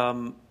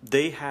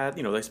 they had,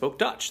 they spoke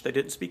Dutch. They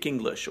didn't speak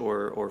English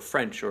or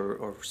French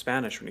or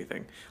Spanish or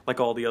anything like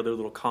all the other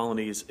little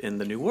colonies in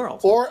the New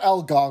World. Or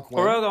Algonquin.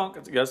 Or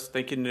Algonquin, yes,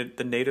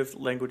 the native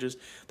languages,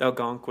 the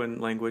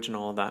Algonquin language and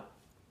all of that.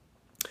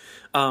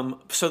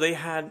 So they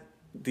had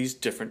these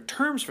different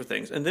terms for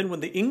things. And then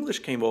when the English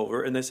came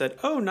over and they said,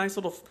 oh, nice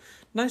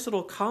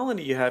little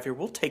colony you have here,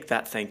 we'll take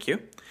that, thank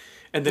you.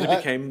 And then it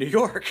became New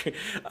York.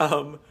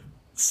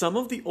 Some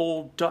of the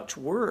old Dutch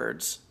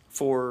words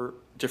for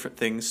different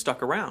things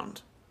stuck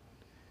around.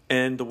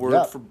 And the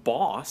word for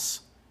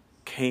boss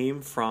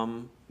came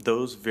from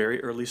those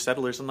very early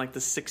settlers in like the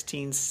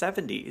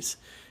 1670s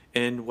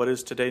in what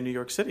is today New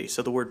York City.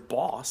 So the word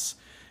boss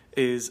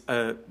is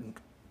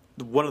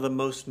one of the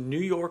most New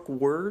York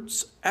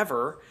words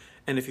ever.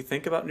 And if you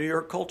think about New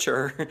York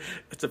culture,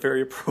 it's a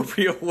very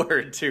appropriate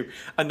word too.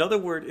 Another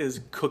word is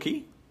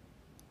cookie,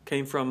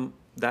 came from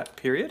that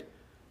period.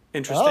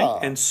 Interesting.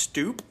 And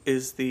stoop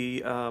is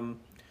the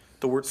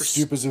word for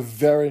stoop is a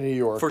very New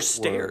York for word.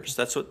 stairs.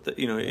 That's what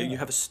you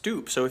have a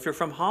stoop. So if you're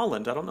from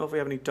Holland, I don't know if we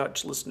have any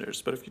Dutch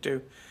listeners, but if you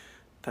do,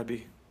 that'd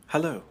be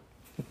hello.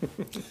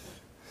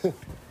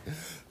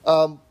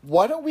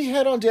 Why don't we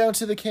head on down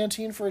to the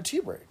canteen for a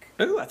tea break?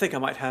 Oh, I think I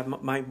might have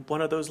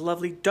one of those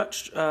lovely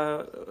Dutch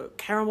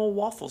caramel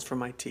waffles for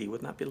my tea.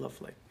 Wouldn't that be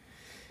lovely?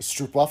 A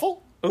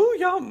stroopwafel? Oh,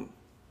 yum.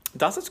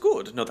 Das ist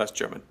gut. No, that's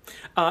German.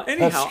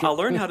 Anyhow, I'll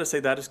learn how to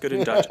say that is good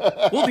in Dutch.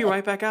 We'll be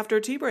right back after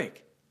a tea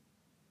break.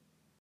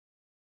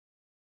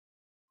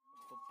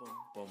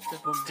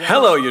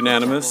 Hello,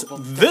 Unanimous.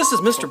 This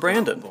is Mr.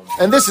 Brandon.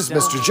 And this is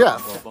Mr.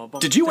 Jeff.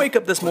 Did you wake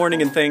up this morning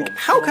and think,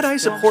 how could I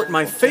support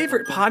my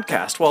favorite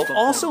podcast while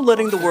also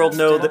letting the world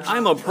know that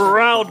I'm a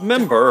proud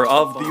member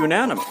of the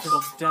Unanimous?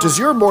 Does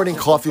your morning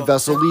coffee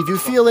vessel leave you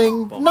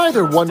feeling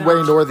neither one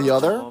way nor the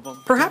other?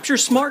 Perhaps your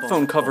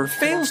smartphone cover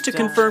fails to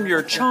confirm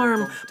your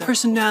charm,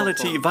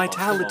 personality,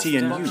 vitality,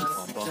 and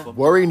youth.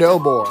 Worry no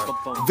more.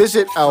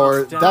 Visit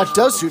our That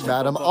Does Suit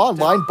Madam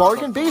online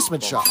bargain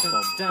basement shop.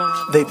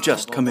 They've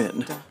just come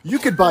in. You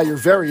could buy your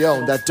very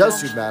own That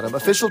Does Suit Madam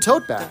official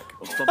tote bag.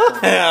 A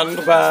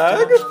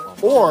handbag?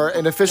 Or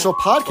an official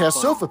podcast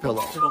sofa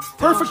pillow.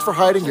 Perfect for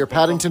hiding your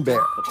Paddington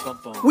Bear.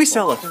 We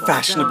sell a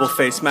fashionable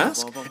face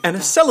mask and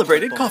a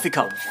celebrated coffee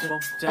cup.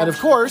 And of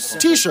course,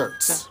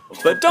 t-shirts.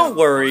 But don't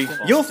worry,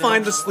 you'll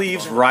find the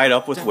sleeves right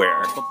up with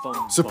wear.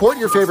 Support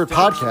your favorite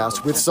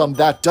podcast with some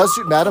That Does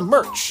Suit Madam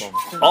merch.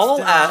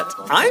 All at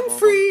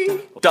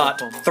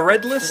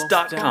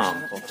imfree.threadless.com.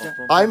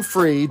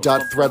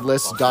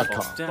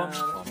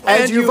 imfree.threadless.com.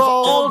 And you've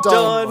all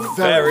done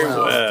very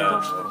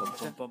well.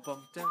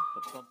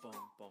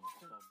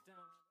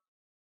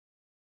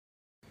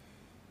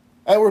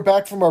 And we're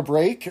back from our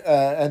break,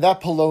 and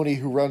that Poloni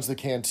who runs the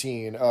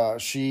canteen,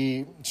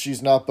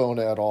 she's not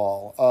Bona at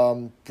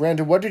all.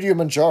 Brandon, what did you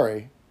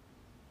mangiare?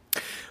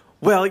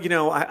 Well,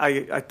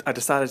 I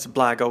decided to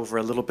blag over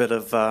a little bit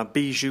of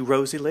Bijou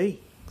Rosie Lee.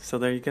 So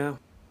there you go.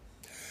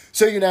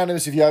 So,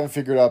 Unanimous, if you haven't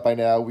figured out by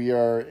now, we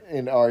are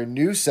in our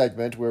new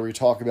segment where we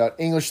talk about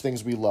English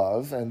things we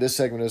love, and this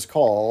segment is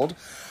called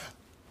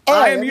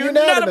I am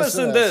unanimous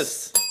in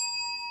this.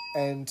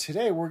 And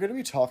today we're going to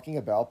be talking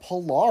about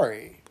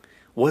Polari.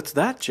 What's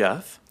that,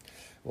 Jeff?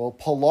 Well,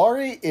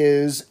 Polari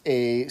is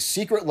a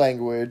secret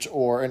language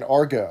or an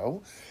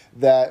argot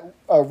that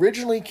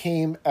originally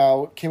came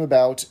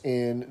about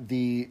in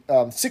the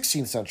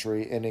 16th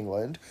century in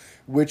England,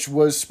 which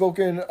was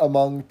spoken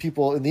among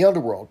people in the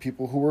underworld,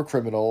 people who were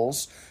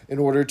criminals, in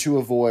order to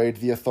avoid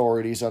the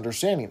authorities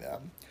understanding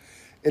them.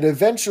 It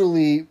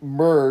eventually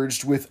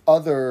merged with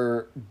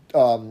other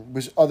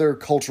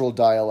cultural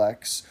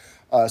dialects,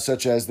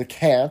 such as the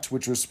cant,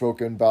 which was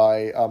spoken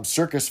by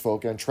circus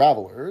folk and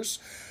travelers,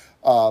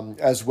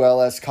 as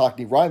well as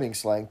Cockney rhyming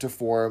slang to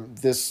form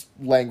this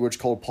language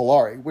called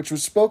Polari, which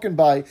was spoken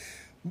by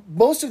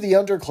most of the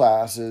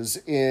underclasses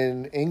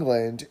in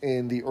England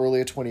in the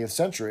early 20th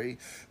century,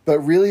 but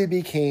really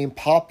became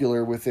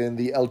popular within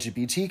the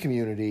LGBT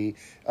community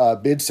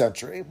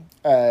mid-century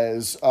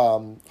as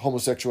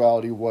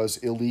homosexuality was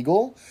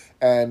illegal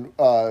and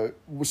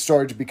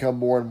started to become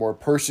more and more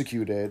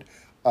persecuted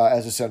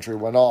as the century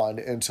went on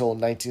until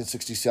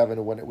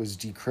 1967 when it was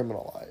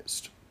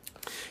decriminalized.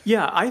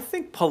 Yeah, I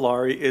think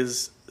Polari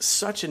is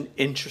such an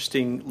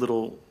interesting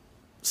little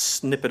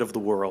snippet of the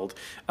world.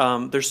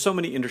 There's so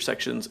many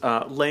intersections.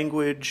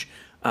 Language,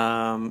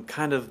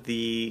 kind of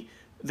the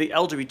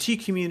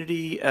LGBT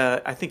community.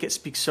 I think it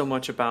speaks so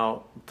much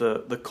about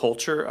the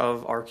culture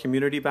of our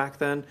community back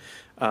then,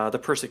 the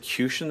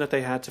persecution that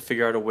they had to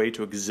figure out a way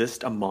to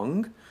exist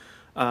among.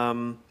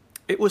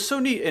 It was so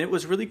neat, and it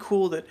was really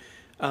cool that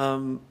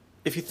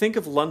if you think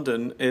of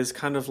London as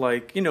kind of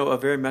like, a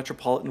very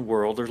metropolitan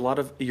world, there's a lot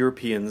of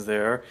Europeans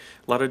there,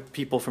 a lot of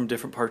people from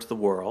different parts of the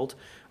world.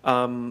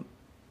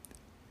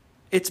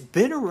 It's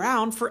been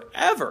around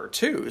forever,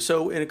 too.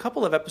 So in a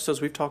couple of episodes,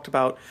 we've talked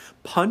about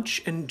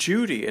Punch and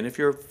Judy. And if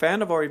you're a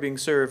fan of Are You Being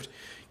Served,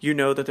 you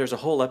know that there's a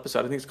whole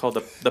episode. I think it's called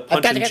the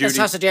Punch and Judy. Get the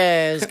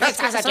sausages. Get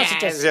the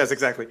sausages. Yes,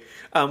 exactly.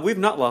 We've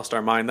not lost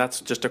our mind.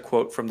 That's just a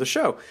quote from the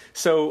show.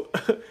 So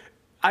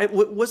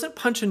wasn't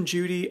Punch and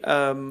Judy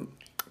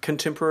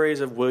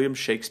contemporaries of William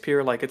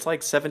Shakespeare? Like it's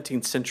like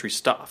 17th century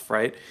stuff,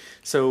 right?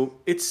 So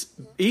it's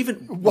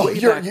even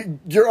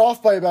you're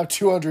off by about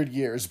 200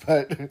 years,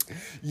 but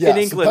yeah, in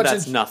England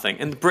that's nothing.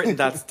 In Britain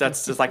that's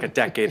just like a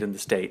decade in the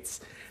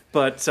States.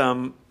 But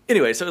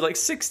anyway, so like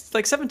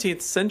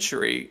 17th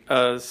century,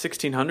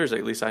 1600s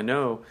at least I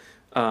know,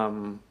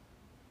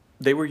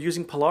 they were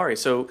using Polari.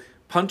 So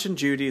Punch and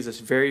Judy is this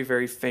very,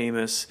 very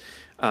famous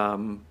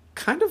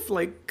kind of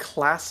like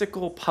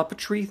classical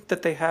puppetry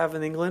that they have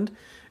in England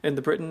and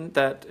the Britain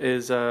that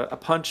is a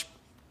Punch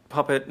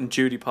puppet and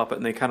Judy puppet,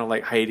 and they kind of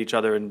like hate each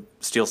other and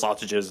steal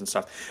sausages and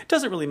stuff. It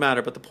doesn't really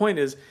matter, but the point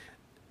is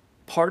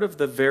part of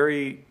the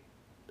very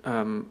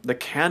the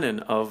canon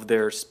of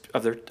their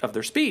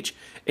speech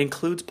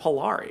includes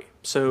Polari.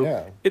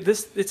 So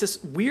it's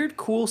this weird,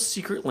 cool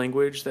secret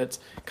language that's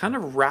kind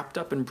of wrapped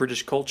up in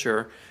British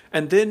culture,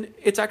 and then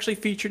it's actually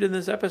featured in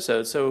this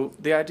episode. So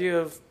the idea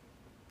of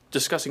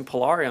discussing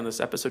Polari on this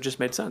episode just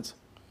made sense.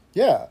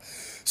 Yeah.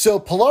 So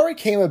Polari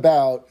came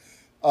about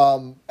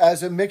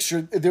as a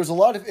mixture. There's a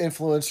lot of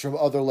influence from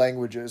other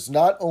languages,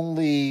 not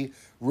only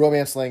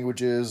Romance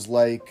languages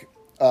like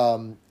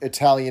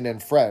Italian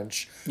and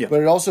French, but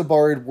it also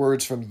borrowed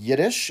words from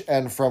Yiddish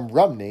and from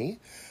Rumney,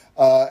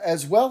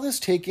 as well as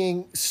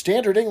taking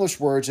standard English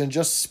words and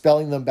just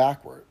spelling them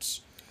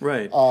backwards.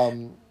 Right.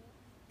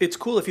 It's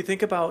cool if you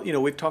think about,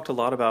 we've talked a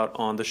lot about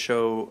on the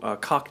show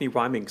Cockney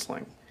rhyming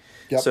slang.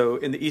 Yep. So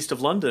in the East of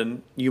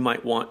London, you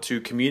might want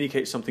to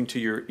communicate something to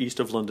your East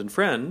of London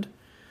friend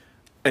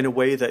in a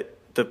way that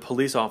the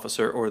police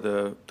officer or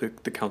the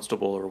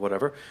constable or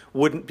whatever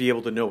wouldn't be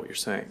able to know what you're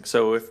saying.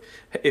 So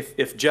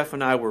if Jeff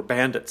and I were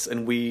bandits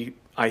and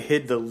I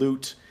hid the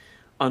loot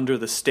under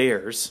the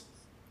stairs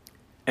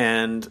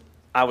and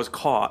I was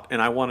caught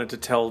and I wanted to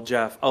tell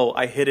Jeff, oh,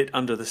 I hid it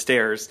under the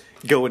stairs,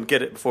 go and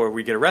get it before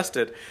we get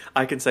arrested,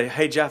 I can say,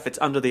 hey, Jeff, it's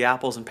under the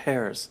apples and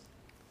pears.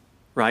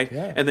 Right?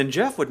 Yeah. And then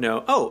Jeff would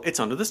know, oh, it's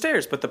under the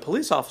stairs. But the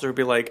police officer would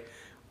be like,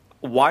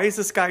 why is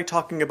this guy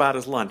talking about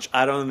his lunch?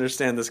 I don't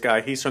understand this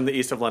guy. He's from the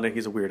East of London.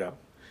 He's a weirdo.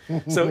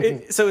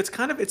 So it's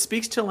kind of, it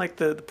speaks to like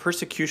the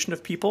persecution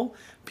of people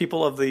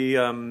of the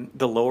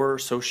lower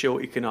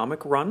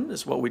socioeconomic run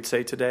is what we'd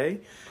say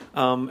today.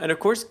 And of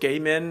course, gay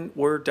men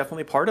were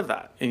definitely part of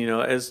that. And,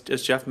 as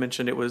Jeff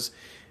mentioned, it was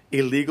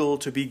illegal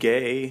to be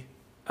gay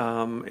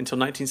until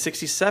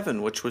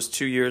 1967, which was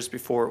 2 years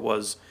before it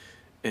was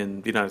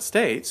in the United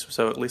States,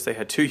 so at least they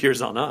had 2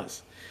 years on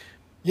us.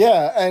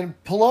 Yeah, and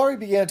Polari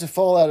began to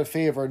fall out of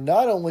favor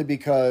not only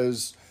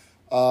because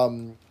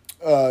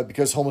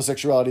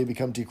homosexuality had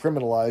become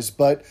decriminalized,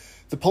 but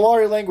the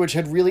Polari language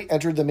had really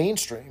entered the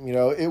mainstream.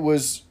 It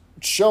was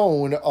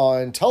shown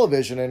on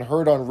television and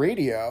heard on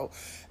radio,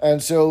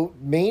 and so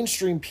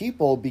mainstream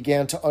people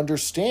began to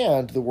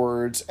understand the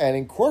words and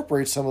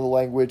incorporate some of the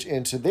language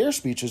into their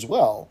speech as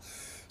well.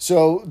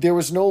 So there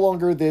was no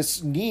longer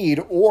this need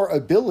or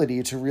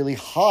ability to really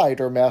hide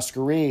or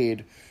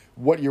masquerade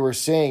what you were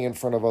saying in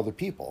front of other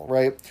people,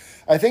 right?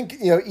 I think,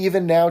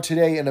 even now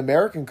today in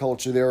American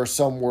culture, there are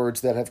some words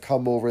that have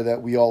come over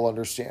that we all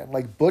understand.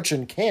 Like butch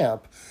and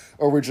camp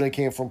originally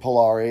came from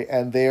Polari,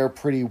 and they are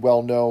pretty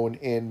well known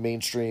in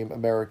mainstream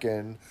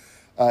American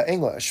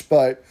English.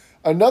 But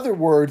another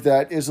word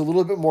that is a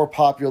little bit more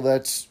popular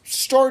that's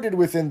started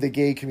within the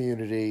gay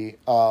community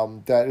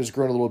that has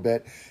grown a little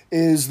bit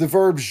is the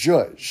verb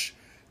zhuzh,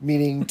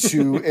 meaning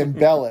to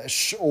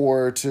embellish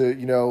or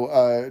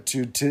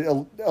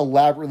to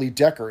elaborately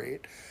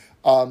decorate.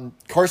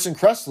 Carson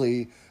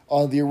Kressley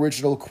on the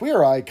original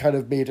Queer Eye kind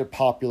of made it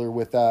popular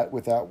with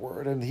that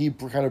word, and he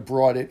kind of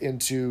brought it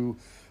into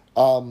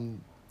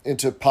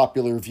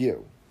popular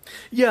view.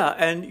 Yeah,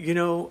 and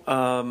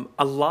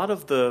a lot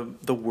of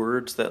the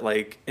words that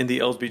like in the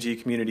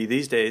LGBT community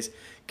these days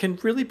can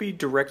really be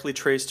directly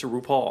traced to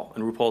RuPaul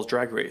and RuPaul's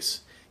Drag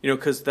Race.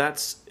 Because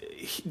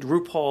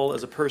RuPaul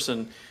as a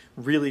person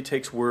really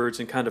takes words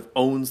and kind of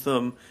owns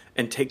them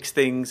and takes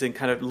things in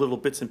kind of little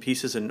bits and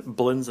pieces and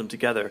blends them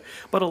together.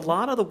 But a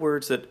lot of the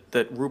words that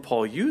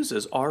RuPaul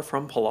uses are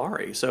from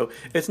Polari. So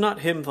it's not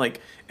him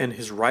like and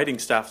his writing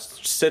staff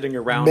sitting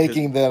around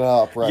making that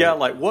up, right? Yeah,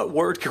 like what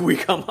word can we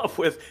come up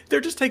with? They're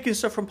just taking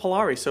stuff from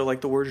Polari. So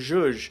like the word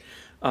zhuzh,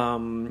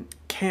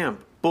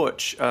 camp,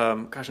 butch,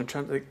 I'm trying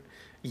to think,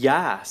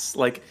 yas.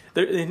 Like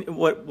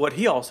what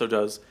he also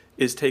does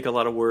is take a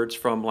lot of words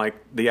from like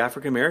the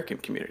African American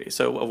community,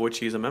 so of which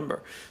he's a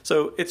member.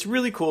 So it's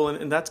really cool,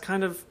 and that's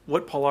kind of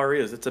what Polari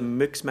is. It's a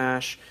mix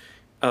mash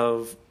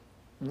of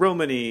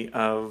Romani,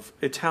 of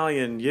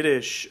Italian,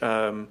 Yiddish,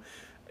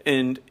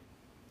 and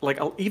like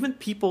even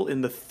people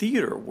in the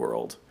theater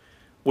world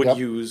would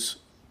use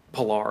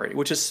Polari,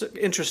 which is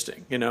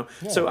interesting, Yeah.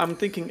 So I'm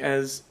thinking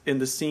as in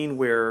the scene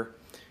where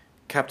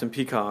Captain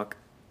Peacock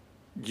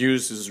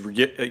uses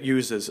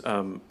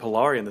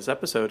Polari in this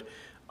episode,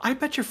 I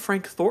bet you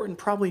Frank Thornton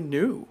probably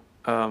knew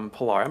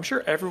Polari. I'm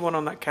sure everyone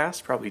on that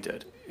cast probably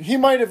did. He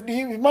might have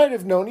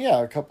known,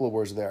 a couple of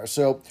words there.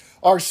 So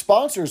our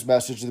sponsor's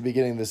message at the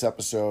beginning of this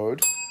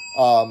episode,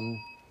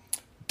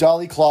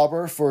 Dolly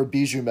Clobber for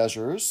Bijou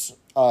Measures,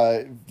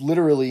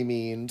 literally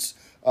means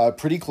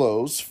pretty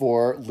clothes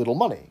for little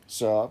money.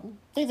 So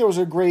I think there was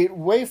a great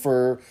way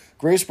for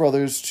Grace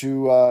Brothers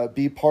to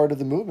be part of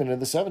the movement in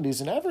the 70s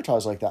and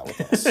advertise like that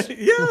with us.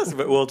 Yes,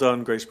 but well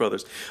done, Grace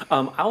Brothers.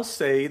 I'll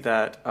say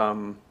that,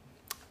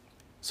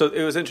 so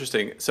it was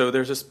interesting. So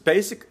there's this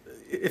basic,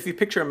 if you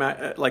picture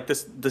like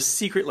this, the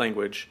secret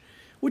language,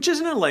 which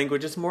isn't a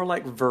language, it's more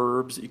like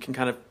verbs that you can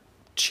kind of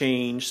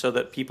change so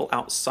that people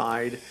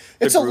outside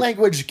it's a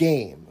language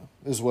game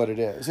is what it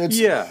is.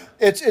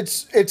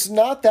 It's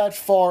not that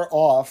far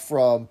off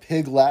from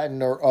Pig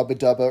Latin or Ubba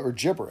Dubba or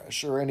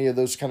gibberish or any of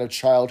those kind of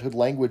childhood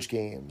language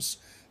games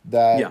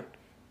that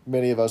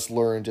many of us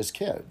learned as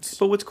kids.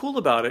 But what's cool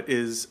about it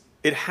is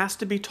it has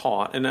to be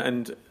taught,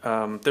 and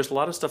there's a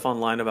lot of stuff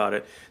online about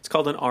it. It's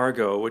called an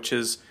argot, which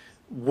is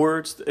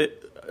words,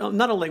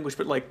 not a language,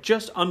 but like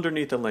just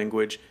underneath a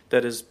language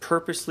that is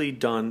purposely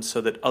done so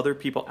that other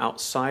people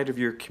outside of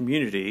your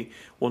community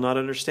will not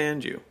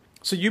understand you.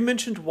 So you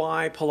mentioned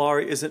why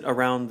Polari isn't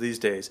around these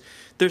days.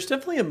 There's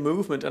definitely a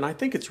movement, and I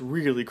think it's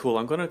really cool.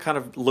 I'm going to kind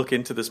of look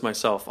into this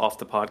myself off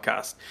the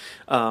podcast.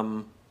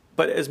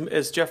 But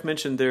as Jeff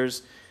mentioned,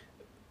 there's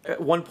at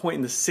one point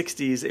in the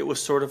 60s, it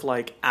was sort of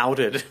like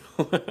outed,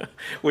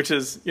 which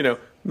is,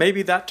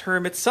 maybe that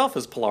term itself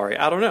is Polari.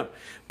 I don't know.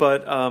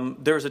 But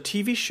there was a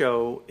TV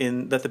show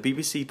that the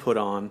BBC put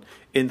on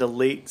in the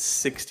late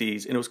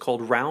 60s, and it was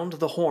called Round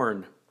the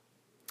Horn.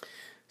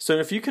 So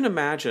if you can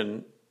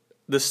imagine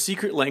the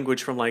secret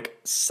language from like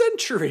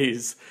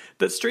centuries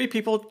that straight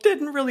people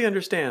didn't really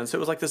understand. So it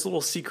was like this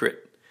little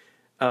secret.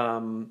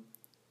 And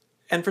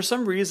for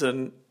some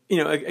reason,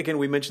 again,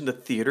 we mentioned the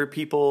theater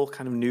people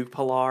kind of knew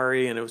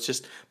Polari, and it was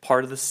just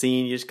part of the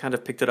scene. You just kind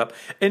of picked it up.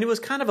 And it was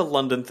kind of a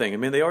London thing. I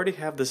mean, they already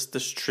have this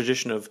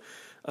tradition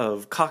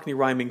of Cockney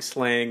rhyming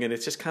slang, and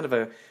it's just kind of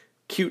a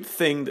cute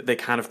thing that they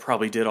kind of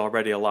probably did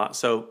already a lot.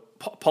 So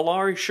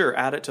Polari, sure,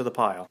 add it to the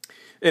pile.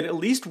 And at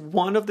least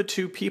one of the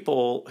two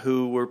people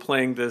who were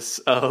playing this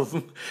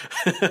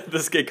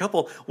this gay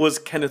couple was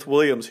Kenneth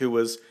Williams, who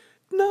was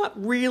not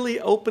really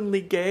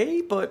openly gay,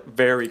 but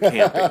very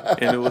campy.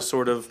 And it was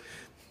sort of,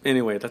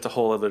 anyway, that's a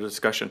whole other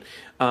discussion.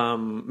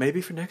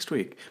 Maybe for next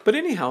week. But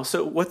anyhow,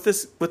 so what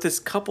this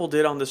couple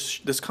did on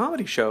this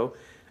comedy show,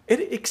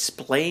 it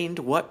explained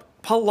what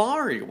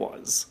Polari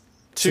was.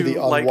 To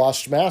the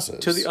unwashed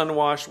masses. To the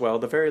unwashed,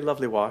 the very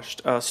lovely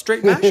washed,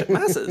 straight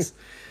masses.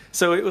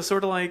 So it was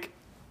sort of like,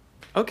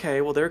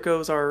 okay, well, there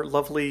goes our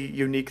lovely,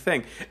 unique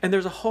thing. And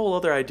there's a whole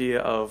other idea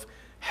of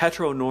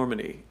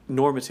heteronormity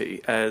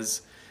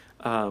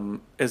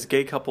as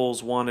gay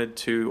couples wanted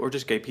to, or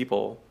just gay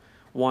people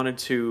wanted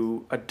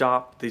to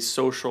adopt the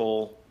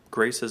social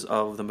graces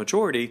of the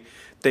majority.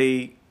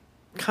 They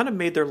kind of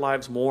made their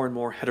lives more and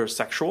more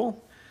heterosexual,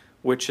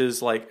 which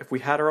is like, if we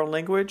had our own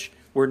language,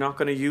 we're not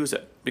going to use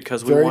it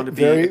because we want to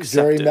be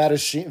accepted.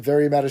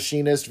 Very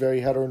Mattachinist,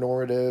 very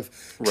heteronormative.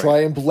 Right. Try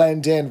and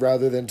blend in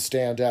rather than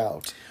stand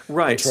out.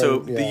 Right. So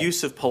the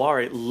use of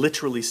Polari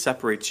literally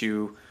separates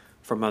you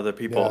from other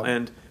people.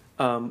 Yeah.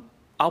 And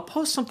I'll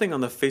post something on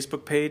the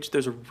Facebook page.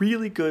 There's a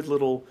really good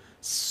little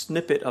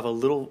snippet of a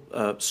little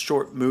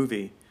short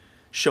movie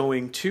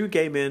showing two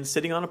gay men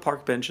sitting on a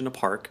park bench in a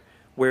park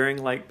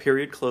wearing like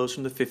period clothes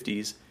from the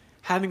 50s,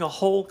 having a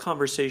whole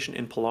conversation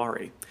in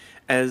Polari,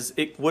 as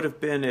it would have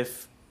been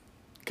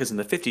because in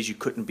the 50s you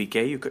couldn't be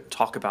gay, you couldn't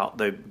talk about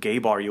the gay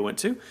bar you went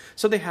to,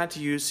 so they had to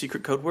use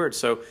secret code words.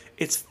 So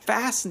it's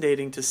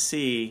fascinating to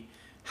see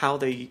how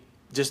they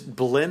just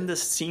blend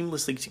this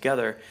seamlessly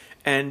together,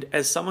 and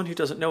as someone who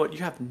doesn't know it, you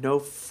have no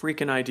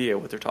freaking idea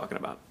what they're talking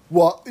about.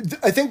 Well,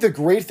 I think the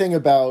great thing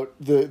about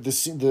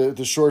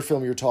the short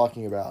film you're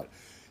talking about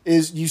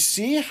is you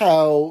see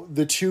how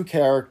the two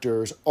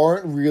characters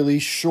aren't really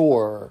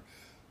sure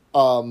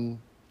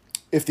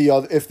if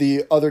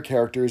the other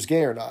character is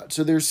gay or not.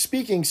 So they're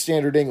speaking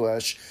standard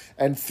English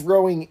and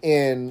throwing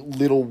in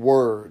little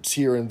words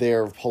here and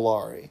there of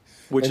Polari.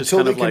 Which is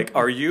kind of like,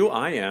 are you?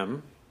 I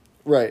am.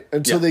 Right,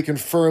 until they can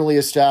firmly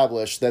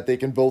establish that they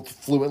can both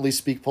fluently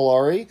speak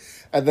Polari,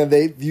 and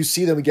then you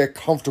see them get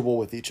comfortable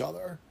with each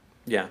other.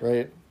 Yeah.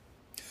 Right?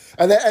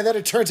 And then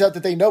it turns out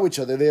that they know each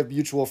other. They have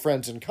mutual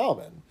friends in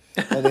common.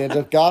 And they end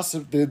up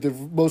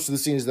most of the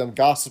scene is them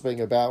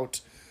gossiping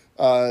about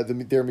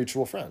their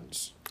mutual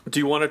friends. Do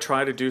you want to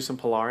try to do some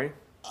Polari?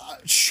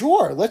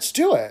 Sure, let's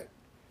do it.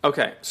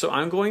 Okay, so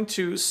I'm going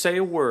to say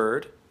a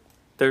word.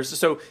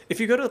 So if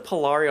you go to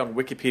Polari on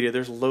Wikipedia,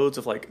 there's loads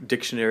of like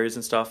dictionaries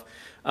and stuff.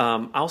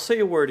 I'll say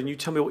a word and you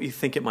tell me what you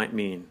think it might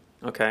mean.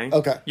 Okay?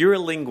 Okay. You're a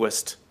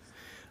linguist.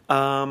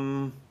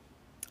 How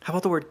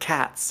about the word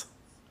cats?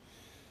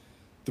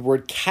 The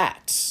word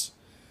cats.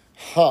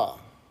 Huh.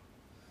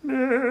 So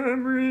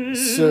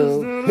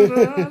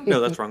no,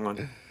 that's the wrong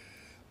one.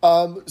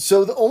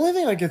 So the only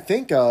thing I can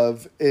think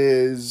of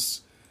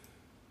is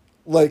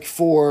like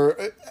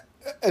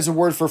as a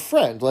word for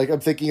friend. Like I'm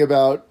thinking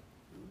about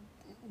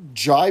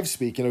Jive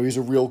Speak. He's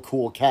a real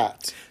cool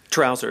cat.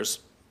 Trousers.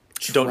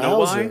 Don't know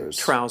why.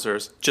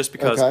 Trousers. Just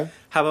because. Okay.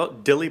 How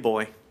about Dilly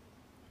Boy?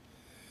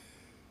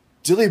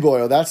 Dilly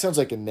boy, oh, that sounds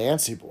like a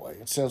Nancy boy.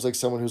 It sounds like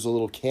someone who's a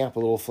little camp, a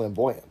little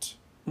flamboyant.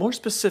 More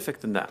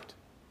specific than that.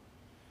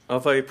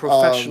 Of a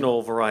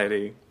professional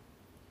variety.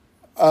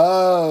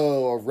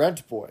 Oh, a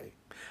rent boy.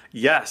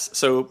 Yes.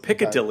 So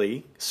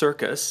Piccadilly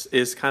Circus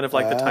is kind of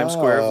like the Times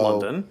Square of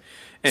London.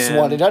 And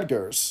Swan and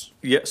Edgar's.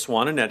 Yeah,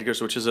 Swan and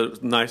Edgar's, which is a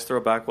nice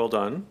throwback. Well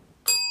done.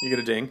 You get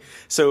a ding.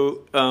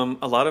 So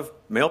a lot of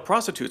male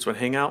prostitutes would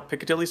hang out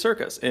Piccadilly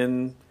Circus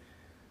in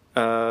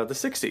the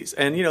 60s.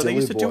 And, you know, they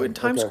used to do it in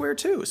Times Square,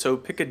 too. So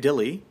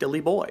Piccadilly, Dilly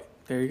Boy.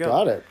 There you go.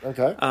 Got it.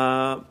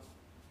 Okay.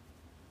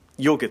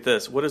 You'll get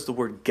this. What is the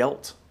word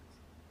gelt?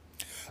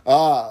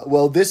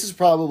 Well, this is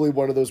probably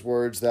one of those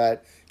words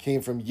that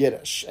came from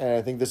Yiddish. And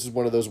I think this is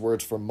one of those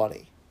words for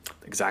money.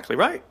 Exactly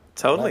right.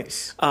 Totally.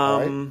 Nice. All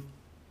right.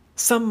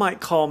 Some might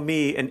call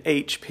me an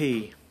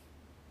HP.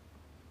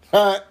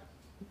 An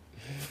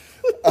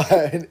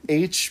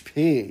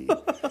HP.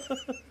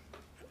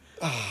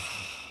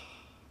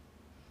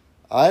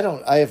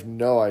 I have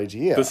no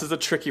idea. This is a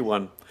tricky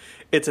one.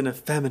 It's an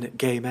effeminate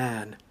gay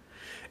man.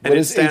 And what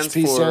does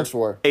HP stand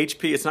for?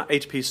 HP, it's not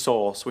HP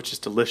sauce, which is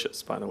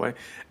delicious, by the way.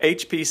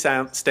 HP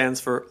stands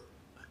for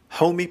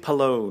homie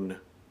Palone,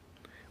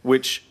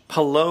 which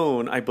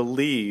Palone, I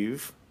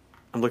believe,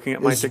 I'm looking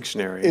at my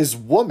dictionary. Is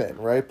woman,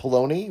 right?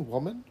 Poloni,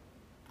 woman?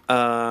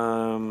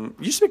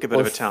 You speak a bit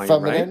of Italian,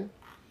 feminine? right?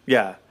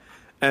 Yeah.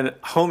 And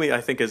homie, I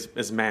think,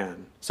 is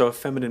man. So a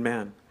feminine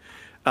man.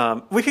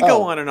 We could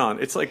go on and on.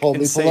 It's like homie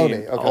insane,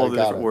 Poloni. Okay, all the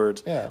different it.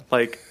 words. Yeah.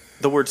 Like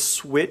the word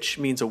switch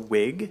means a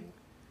wig.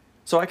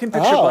 So I can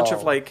picture a bunch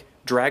of like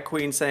drag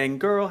queens saying,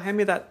 girl, hand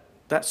me that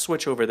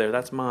switch over there.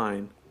 That's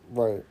mine.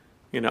 Right.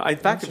 You know, in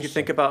fact, if you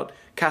think about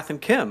Kath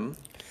and Kim,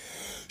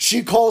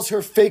 she calls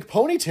her fake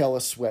ponytail a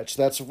switch.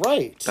 That's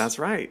right. That's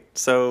right.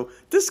 So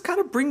this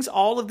kind of brings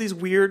all of these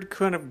weird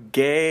kind of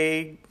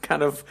gay,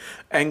 kind of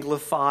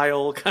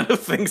Anglophile kind of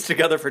things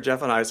together for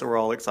Jeff and I, so we're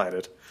all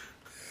excited.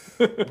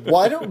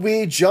 Why don't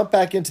we jump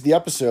back into the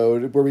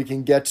episode where we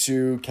can get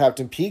to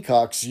Captain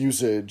Peacock's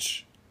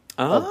usage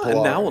of Pilar.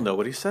 And now we'll know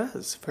what he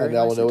says. And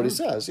now we'll know what he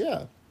says,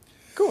 yeah.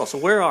 Cool. So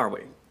where are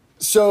we?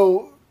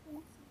 So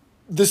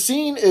the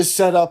scene is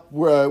set up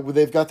where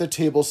they've got the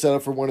table set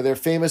up for one of their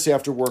famous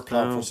after-work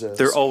conferences.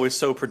 They're always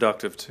so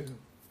productive, too.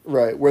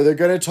 Right, where they're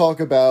going to talk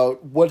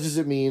about what does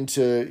it mean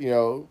to, you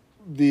know,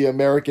 the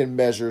American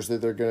measures that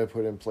they're going to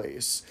put in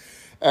place.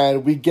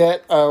 And we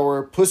get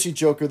our pussy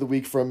joke of the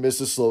week from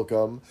Mrs.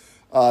 Slocum.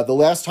 The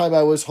last time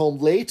I was home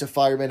late, a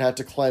fireman had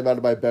to climb out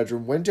of my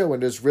bedroom window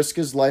and just risk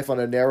his life on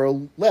a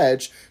narrow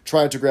ledge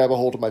trying to grab a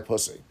hold of my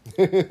pussy.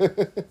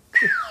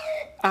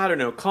 I don't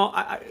know.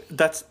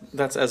 That's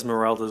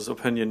Esmeralda's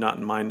opinion,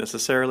 not mine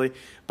necessarily.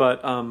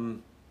 But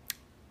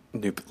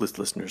new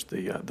listeners,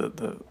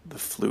 the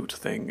flute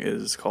thing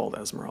is called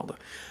Esmeralda.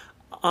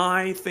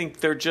 I think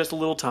they're just a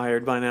little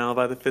tired by now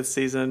by the 5th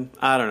season.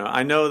 I don't know.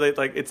 I know that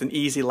like it's an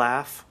easy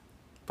laugh,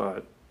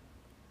 but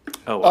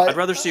I'd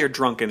rather see her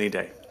drunk any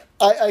day.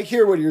 I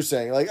hear what you're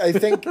saying. Like I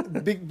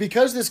think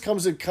because this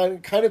kind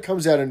of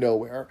comes out of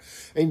nowhere,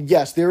 and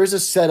yes, there is a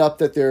setup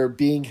that they're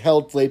being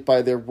held late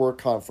by their work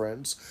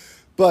conference,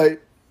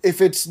 but if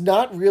it's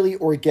not really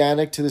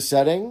organic to the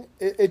setting,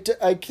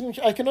 I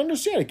can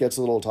understand it gets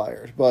a little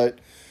tired. But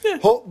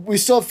we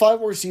still have 5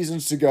 more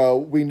seasons to go.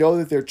 We know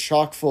that they're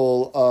chock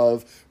full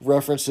of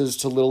references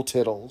to little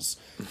tittles.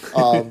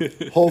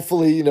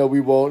 Hopefully, you know, we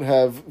won't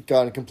have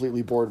gotten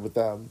completely bored with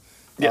them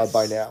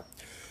by now.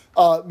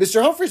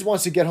 Mr. Humphries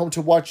wants to get home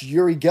to watch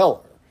Uri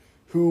Geller,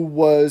 who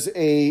was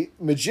a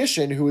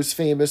magician who was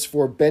famous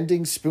for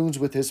bending spoons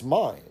with his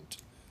mind.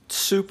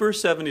 Super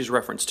 70s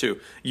reference, too.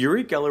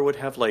 Uri Geller would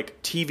have,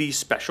 like, TV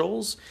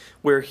specials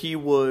where he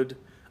would...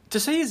 To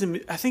say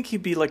I think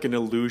he'd be like an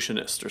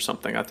illusionist or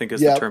something, I think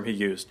is the term he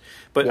used.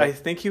 But I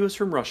think he was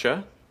from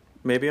Russia.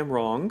 Maybe I'm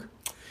wrong.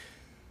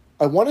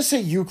 I want to say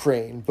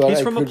Ukraine, but he's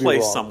I from could a place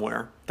be wrong.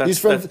 Somewhere. He's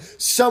from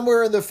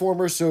somewhere in the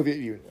former Soviet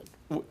Union.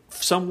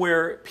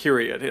 Somewhere,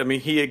 period. I mean,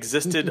 he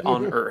existed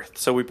on Earth,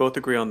 so we both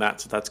agree on that,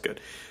 so that's good.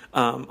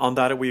 On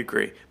that, we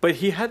agree. But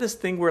he had this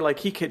thing where, like,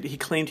 he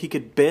claimed he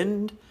could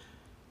bend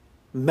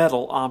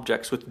metal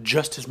objects with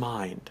just his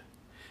mind.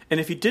 And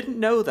if you didn't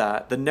know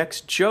that, the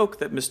next joke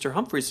that Mr.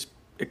 Humphries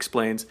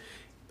explains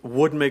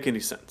wouldn't make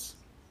any sense,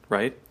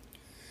 right?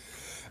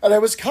 And I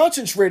was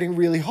concentrating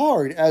really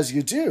hard, as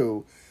you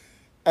do.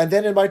 And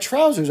then in my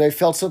trousers, I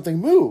felt something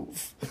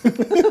move.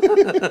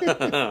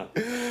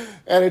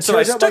 And it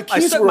turns out my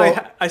keys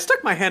were... I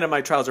stuck my hand in my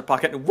trouser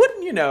pocket, and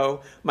wouldn't you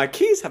know, my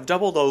keys have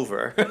doubled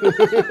over.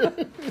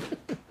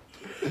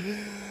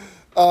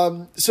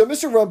 So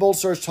Mr. Rumbold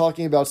starts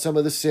talking about some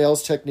of the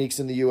sales techniques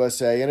in the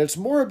USA, and it's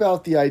more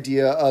about the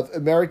idea of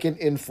American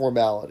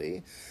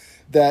informality,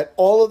 that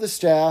all of the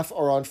staff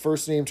are on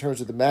first-name terms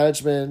with the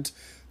management,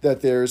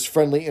 that there's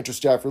friendly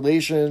inter-staff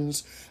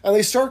relations, and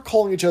they start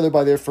calling each other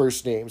by their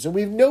first names. And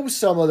we know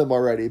some of them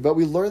already, but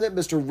we learn that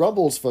Mr.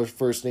 Rumbold's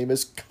first name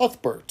is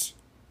Cuthbert.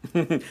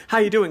 How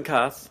you doing,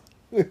 Cuth?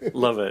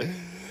 Love it.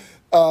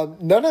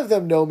 None of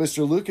them know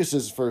Mr.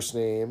 Lucas's first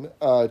name,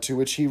 to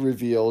which he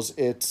reveals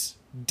it's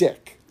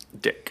Dick.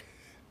 Dick.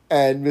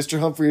 And Mr.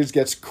 Humphries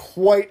gets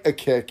quite a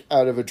kick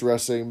out of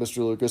addressing Mr.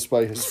 Lucas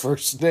by his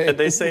first name. And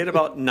they say it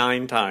about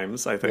 9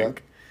 times, I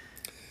think.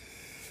 Yeah.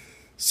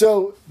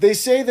 So they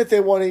say that they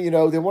want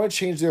to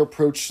change their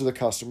approach to the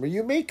customer.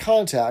 You make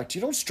contact.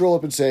 You don't stroll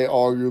up and say,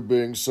 "Are you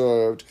being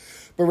served?"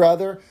 But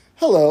rather,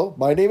 "Hello,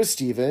 my name is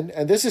Steven,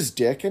 and this is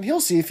Dick, and he'll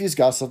see if he's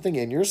got something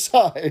in your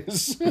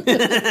size."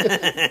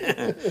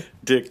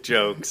 Dick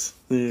jokes.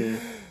 Yeah.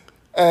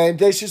 And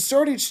they should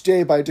start each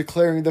day by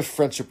declaring the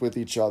friendship with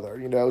each other,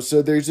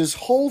 So there's this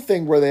whole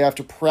thing where they have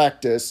to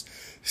practice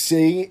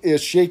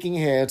shaking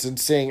hands and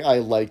saying, "I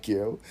like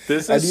you."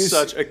 This is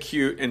such a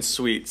cute and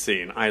sweet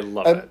scene. I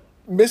love it.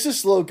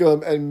 Mrs.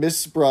 Slocum and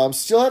Miss Brahms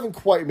still haven't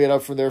quite made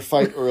up from their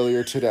fight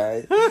earlier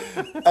today.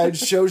 And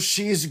so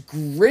she's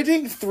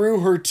gritting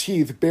through her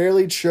teeth,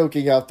 barely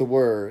choking out the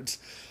words.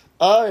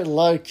 "I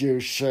like you,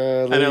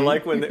 Shirley." And I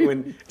like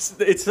when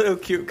it's so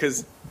cute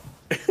because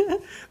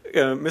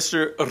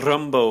Mr.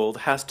 Rumbold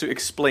has to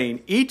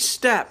explain each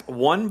step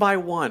one by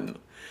one.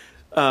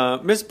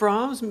 Miss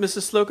Brahms,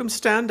 Mrs. Slocum,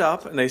 stand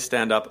up. And they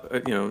stand up,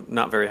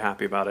 not very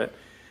happy about it.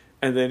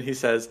 And then he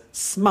says,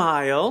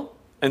 "Smile."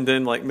 And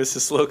then, like, Mrs.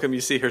 Slocum, you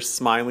see her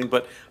smiling,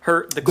 but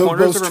the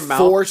corners of her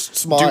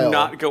mouth do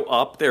not go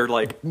up. They're,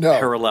 like,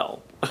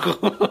 parallel.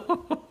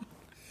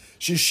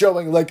 She's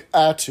showing, like,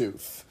 a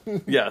tooth.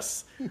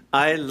 Yes.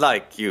 "I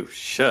like you,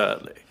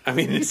 Shirley." I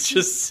mean, it's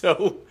just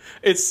so...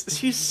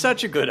 She's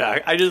such a good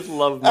actor. I just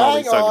love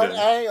Molly Sugden.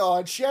 Hang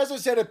on. She hasn't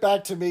said it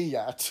back to me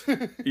yet.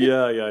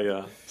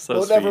 Yeah. So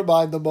well, sweet. Never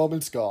mind. The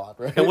moment's gone,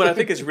 right? And what I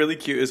think is really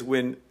cute is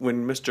when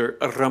Mr.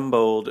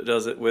 Rumbold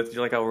does it with...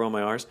 You like how I roll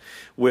my R's?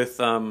 With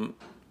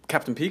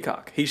Captain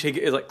Peacock. He's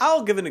like,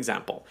 "I'll give an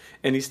example."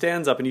 And he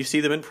stands up and you see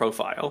them in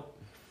profile.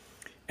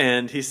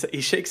 And he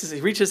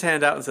reaches his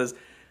hand out and says,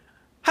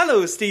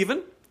 "Hello,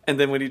 Stephen." And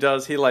then when he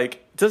does, he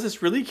does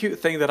this really cute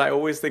thing that I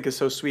always think is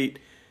so sweet.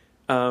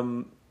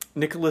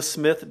 Nicholas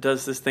Smith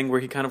does this thing where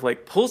he kind of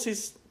pulls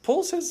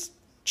his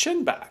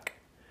chin back,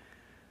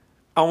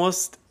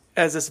 almost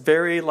as this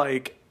very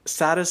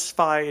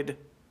satisfied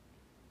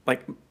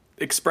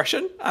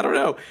expression. I don't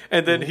know.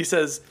 And then he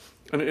says,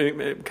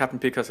 Captain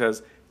Peacock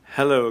says,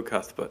 "Hello,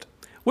 Cuthbert.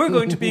 We're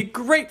going to be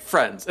great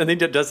friends." And then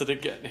he does it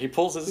again. He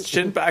pulls his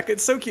chin back.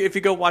 It's so cute. If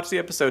you go watch the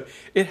episode,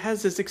 it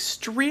has this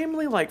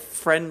extremely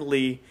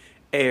friendly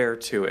air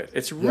to it.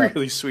 It's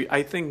really sweet.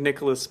 I think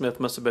Nicholas Smith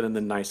must have been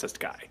the nicest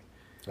guy.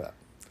 Yeah.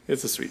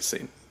 It's a sweet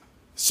scene.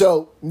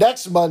 So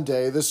next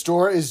Monday, the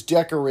store is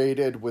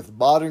decorated with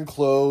modern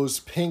clothes,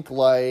 pink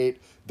light.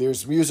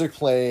 There's music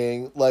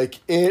playing.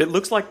 It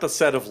looks like the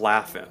set of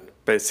Laugh-In,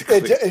 basically.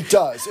 It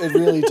does. It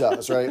really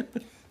does, right?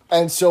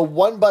 And so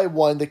one by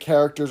one, the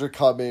characters are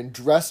coming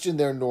dressed in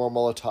their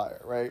normal attire,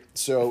 right?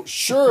 So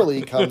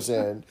Shirley comes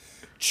in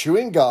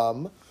chewing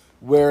gum,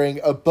 wearing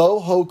a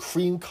boho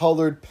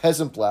cream-colored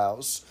peasant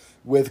blouse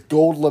with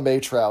gold lame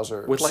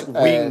trousers. With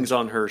wings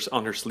on her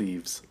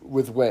sleeves.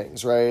 With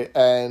wings, right?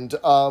 And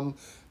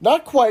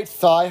not quite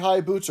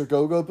thigh-high boots or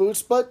go-go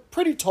boots, but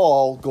pretty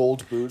tall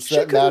gold boots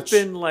that match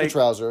the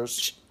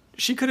trousers.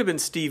 She could have been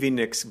Stevie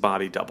Nicks'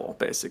 body double,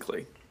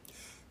 basically.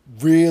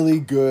 Really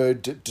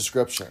good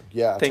description.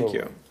 Yeah, Thank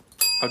you.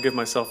 I'll give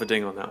myself a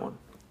ding on that one.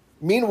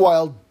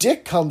 Meanwhile,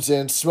 Dick comes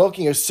in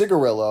smoking a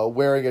cigarillo,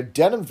 wearing a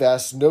denim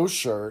vest, no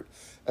shirt,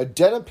 a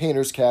denim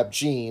painter's cap,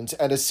 jeans,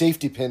 and a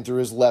safety pin through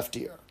his left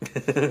ear.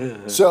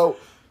 So,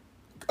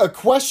 a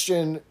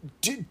question,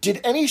 did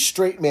any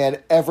straight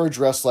man ever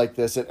dress like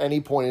this at any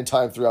point in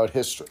time throughout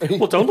history?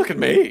 Well, don't look at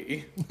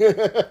me.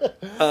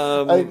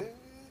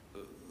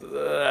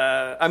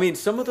 I mean,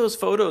 some of those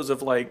photos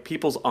of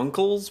people's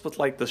uncles with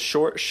the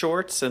short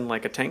shorts and a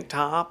tank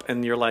top,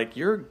 and you're like,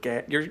 you're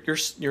gay,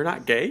 you're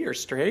not gay, you're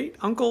straight,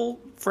 Uncle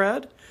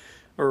Fred,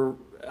 or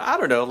I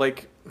don't know,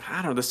 the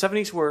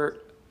 70s were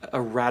a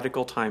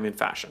radical time in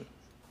fashion.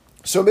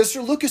 So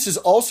Mr. Lucas is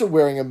also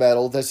wearing a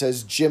medal that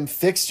says "Jim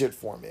fixed it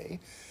for me,"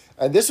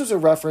 and this was a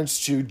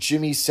reference to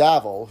Jimmy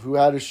Savile, who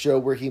had a show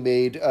where he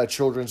made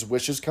children's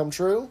wishes come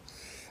true.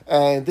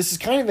 And this is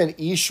kind of an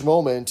ish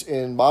moment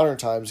in modern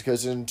times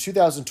because in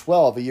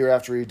 2012, a year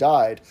after he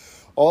died,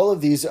 all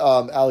of these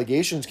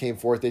allegations came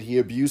forth that he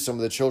abused some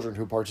of the children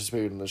who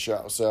participated in the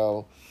show.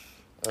 So,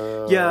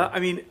 yeah, I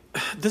mean,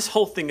 this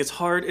whole thing is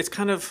hard. It's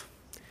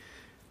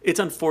it's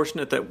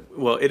unfortunate that,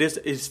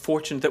 it's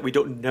fortunate that we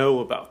don't know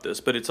about this,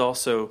 but it's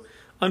also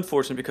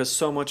unfortunate because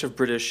so much of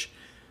British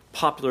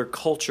popular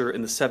culture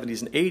in the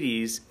 70s and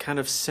 80s kind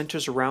of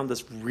centers around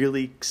this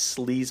really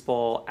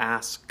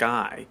sleazeball-ass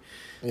guy.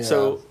 Yeah.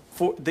 So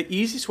for the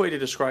easiest way to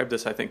describe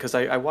this, I think, because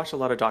I watch a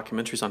lot of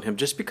documentaries on him,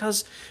 just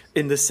because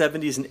in the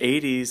 70s and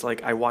 80s,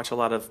 I watch a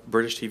lot of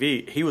British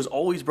TV, he was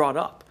always brought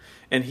up.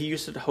 And he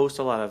used to host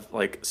a lot of,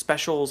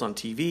 specials on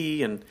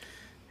TV, and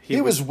he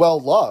was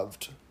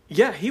well-loved.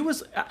 Yeah, he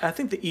was. I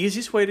think the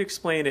easiest way to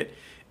explain it,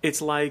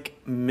 it's like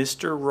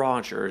Mr.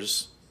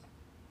 Rogers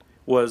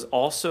was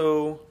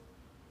also...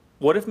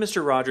 What if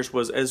Mr. Rogers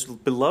was as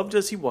beloved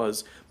as he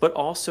was, but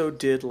also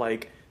did,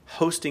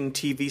 hosting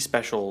TV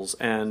specials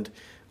and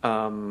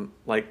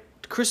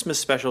Christmas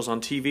specials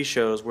on TV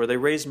shows where they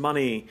raise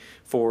money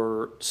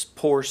for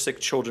poor,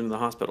 sick children in the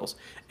hospitals.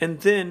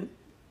 And then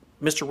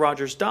Mr.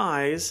 Rogers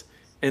dies,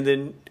 and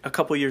then a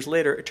couple years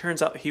later, it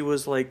turns out he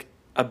was like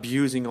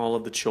abusing all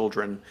of the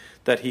children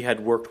that he had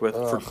worked with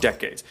for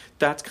decades.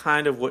 That's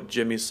kind of what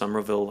Jimmy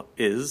Somerville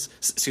is.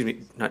 Excuse me,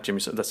 not Jimmy,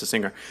 that's the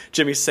singer.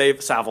 Jimmy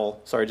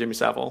Savile. Sorry, Jimmy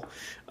Savile.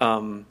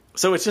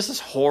 So it's just this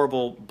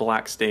horrible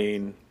black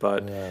stain,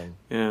 but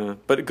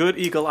but a good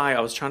eagle eye. I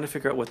was trying to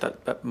figure out what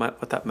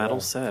that medal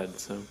said.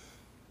 So.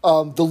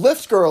 The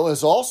lift girl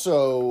is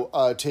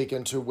also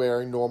taken to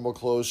wearing normal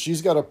clothes.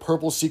 She's got a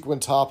purple sequin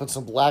top and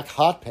some black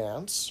hot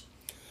pants.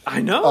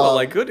 I know,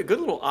 like good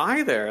little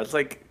eye there. It's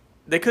like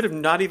they could have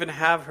not even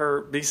have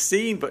her be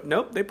seen, but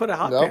nope, they put a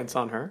hot pants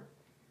on her.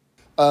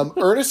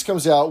 Ernest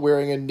comes out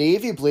wearing a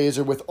navy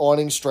blazer with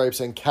awning stripes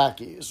and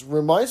khakis.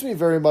 Reminds me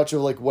very much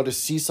of like what a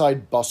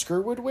seaside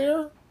busker would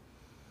wear.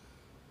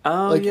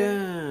 Oh, like,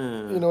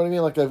 yeah. You know what I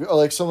mean?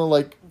 Like something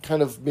like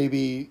kind of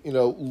maybe,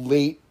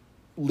 late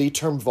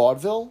term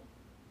vaudeville.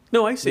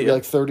 No, I see. Maybe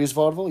like 30s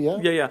vaudeville, yeah.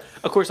 Yeah.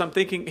 Of course, I'm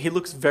thinking he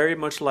looks very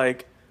much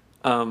like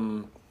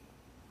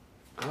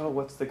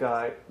what's the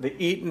guy? The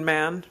Eaton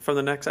man from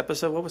the next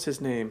episode. What was his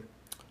name?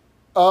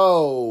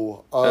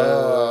 The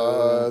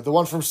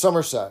one from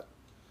Somerset.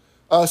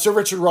 Sir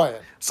Richard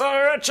Ryan.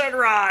 Sir Richard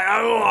Ryan.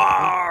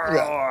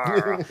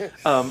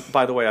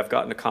 By the way, I've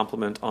gotten a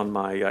compliment on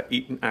my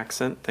Eton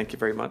accent. Thank you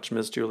very much,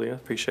 Ms. Julia.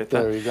 Appreciate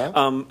that. There you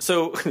go.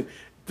 So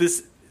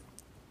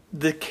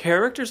the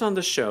characters on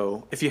the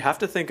show, if you have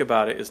to think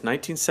about it, is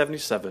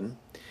 1977.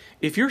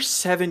 If you're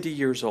 70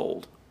 years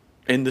old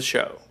in the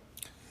show,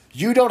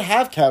 you don't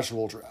have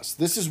casual dress.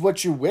 This is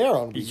what you wear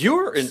on weekends.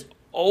 You're an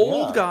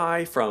old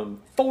guy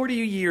from 40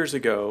 years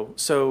ago.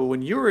 So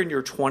when you were in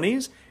your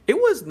 20s, it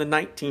was the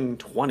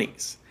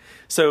 1920s.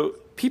 So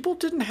people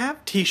didn't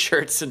have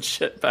T-shirts and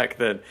shit back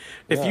then.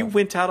 If you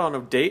went out on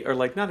a date, or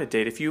like not a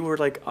date, if you were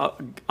like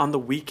on the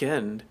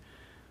weekend,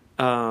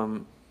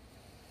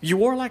 you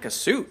wore like a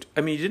suit.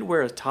 I mean, you didn't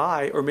wear a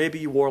tie, or maybe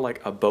you wore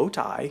like a bow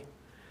tie.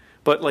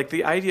 But like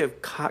the idea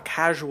of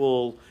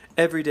casual,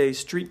 everyday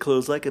street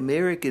clothes like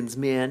Americans,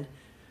 man,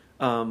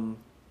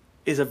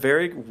 is a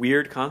very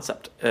weird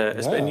concept.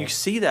 And you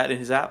see that in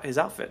his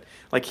outfit.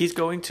 Like he's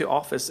going to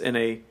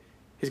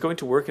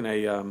work in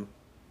a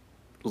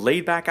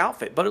laid back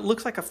outfit, but it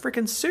looks like a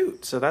freaking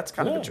suit. So that's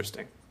kind of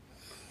interesting.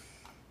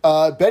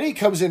 Betty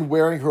comes in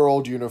wearing her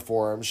old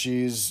uniform.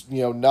 She's,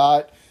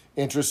 not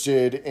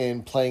interested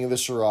in playing the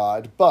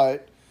charade,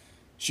 but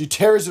she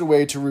tears it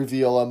away to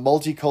reveal a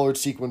multicolored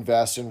sequin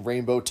vest and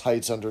rainbow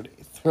tights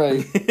underneath,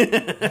 right?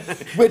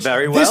 Which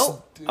very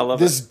well. I love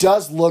this it.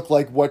 does look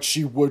like what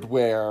she would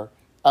wear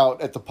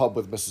out at the pub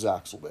with Mrs.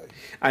 Axelby.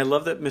 I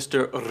love that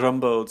Mr.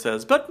 Rumbold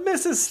says, "But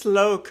Mrs.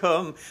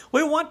 Slocum,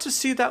 we want to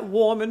see that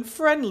warm and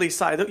friendly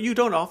side that you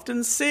don't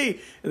often see."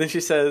 And then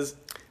she says,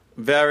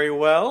 "Very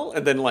well,"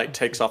 and then like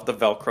takes off the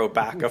Velcro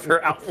back of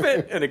her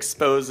outfit and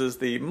exposes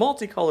the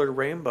multicolored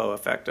rainbow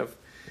effect of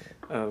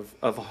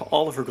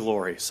all of her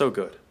glory. So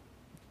good.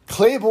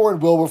 Claiborne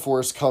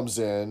Wilberforce comes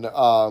in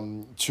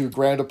to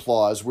grand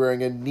applause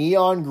wearing a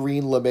neon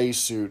green lame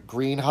suit,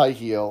 green high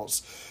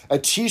heels, a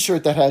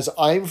T-shirt that has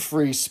 "I'm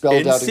free"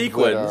 spelled out in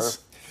glitter,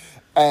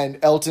 and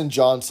Elton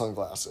John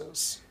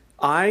sunglasses.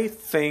 I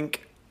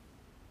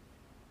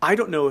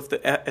don't know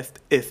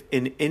if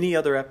in any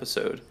other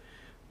episode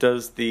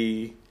does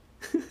the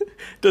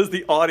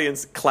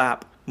audience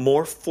clap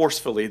more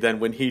forcefully than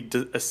when he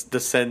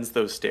descends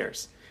those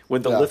stairs,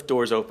 when the lift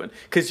doors open.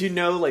 Because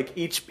like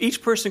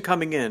each person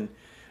coming in,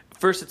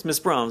 first it's Miss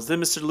Brahms, then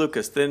Mr.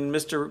 Lucas, then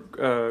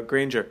Mr.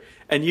 Granger,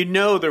 and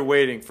they're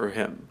waiting for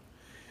him.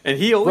 And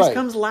he always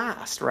comes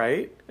last,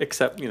 right?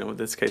 Except, in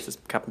this case it's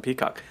Captain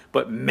Peacock.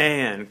 But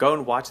man, go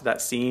and watch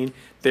that scene.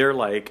 They're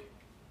like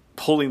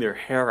pulling their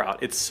hair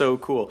out. It's so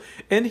cool.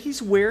 And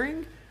he's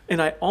wearing an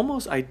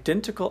almost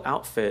identical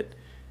outfit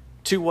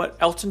to what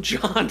Elton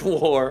John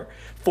wore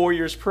 4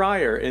 years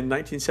prior in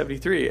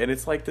 1973. And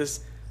it's like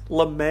this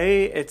lame,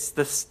 it's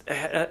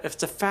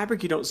a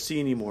fabric you don't see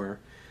anymore,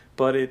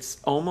 but it's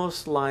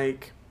almost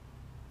like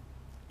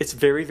it's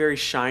very, very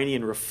shiny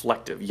and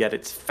reflective, yet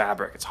it's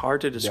fabric. It's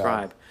hard to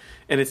describe.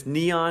 And it's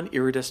neon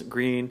iridescent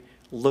green,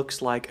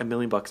 looks like $1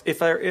 million. If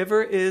there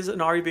ever is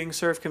an Are You Being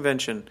Served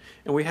convention,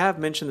 and we have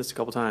mentioned this a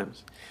couple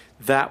times,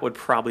 that would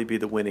probably be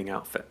the winning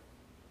outfit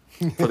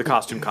for the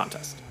costume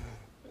contest.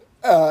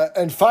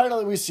 And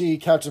finally, we see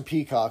Captain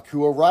Peacock,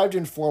 who arrived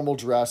in formal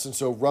dress, and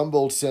so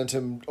Rumbold sent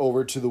him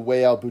over to the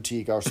Way Out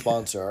Boutique, our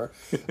sponsor,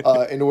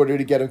 in order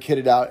to get him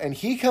kitted out. And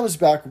he comes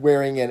back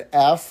wearing an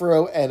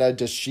afro and a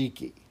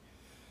dashiki.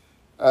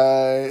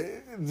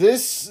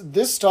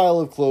 This style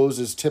of clothes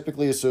is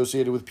typically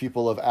associated with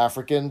people of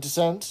African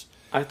descent.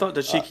 I thought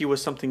dashiki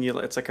was something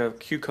it's like a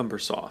cucumber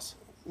sauce.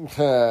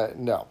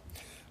 No.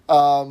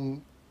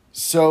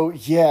 So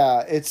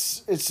yeah,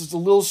 it's just a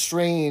little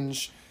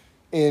strange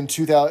in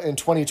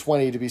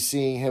 2020 to be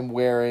seeing him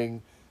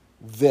wearing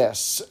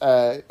this,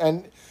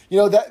 and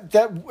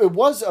that it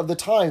was of the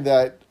time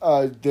that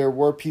there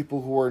were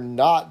people who were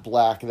not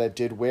black that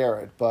did wear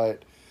it,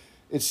 but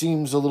it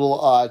seems a little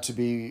odd to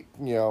be,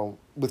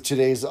 with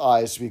today's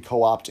eyes, to be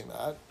co-opting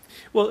that.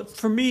 Well,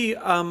 for me,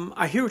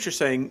 I hear what you're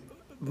saying.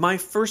 My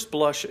first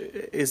blush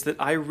is that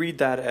I read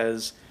that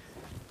as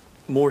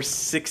more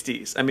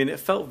 60s. I mean, it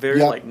felt very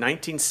like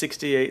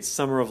 1968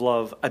 Summer of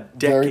Love, a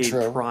decade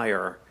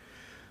prior,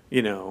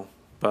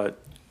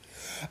 but...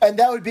 And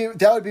that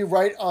would be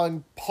right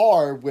on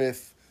par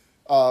with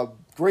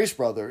Grace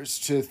Brothers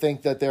to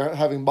think that they're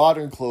having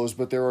modern clothes,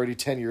 but they're already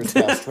 10 years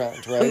past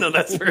trend, right? No,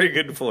 that's a very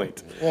good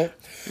point. Right?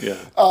 Yeah.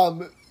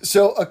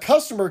 So a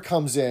customer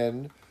comes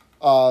in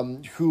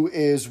who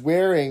is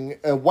wearing,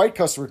 a white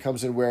customer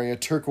comes in wearing a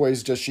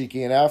turquoise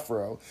dashiki and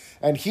afro,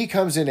 and he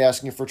comes in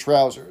asking for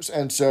trousers.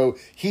 And so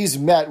he's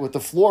met with the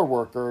floor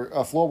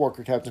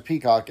worker, Captain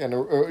Peacock, and,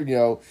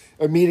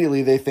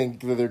 immediately they think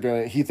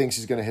that he thinks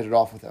he's going to hit it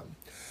off with him.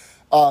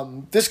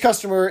 This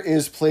customer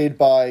is played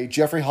by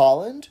Jeffrey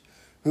Holland,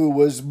 who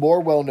was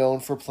more well known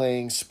for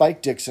playing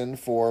Spike Dixon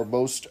for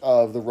most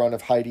of the run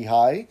of Heidi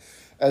High,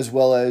 as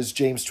well as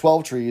James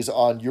Twelvetrees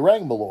on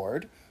Urang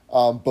Milord,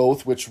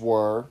 both which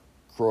were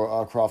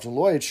Croft and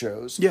Lloyd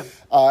shows. Yeah.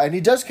 And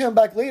he does come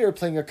back later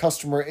playing a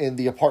customer in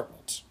The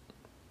Apartment.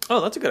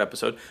 Oh, that's a good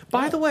episode.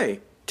 By the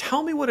way,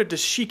 tell me what a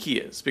dashiki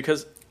is,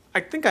 because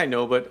I think I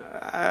know, but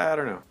I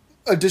don't know.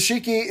 A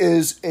dashiki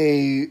is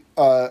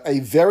a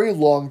very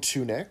long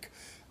tunic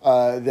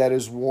that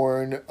is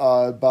worn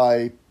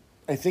by,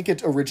 I think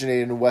it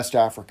originated in West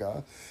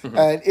Africa,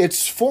 and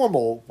it's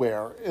formal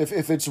wear.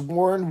 If it's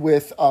worn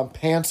with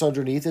pants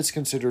underneath, it's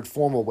considered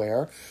formal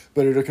wear,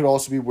 but it could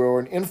also be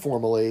worn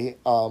informally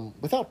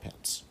without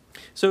pants.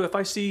 So if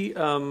I see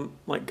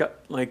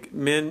like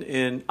men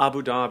in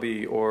Abu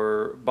Dhabi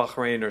or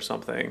Bahrain or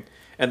something,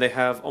 and they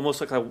have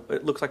almost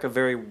it looks like a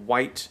very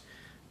white,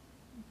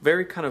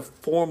 very kind of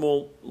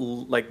formal,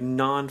 like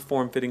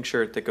non-form-fitting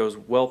shirt that goes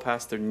well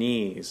past their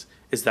knees,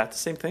 is that the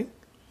same thing?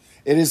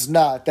 It is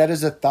not. That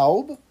is a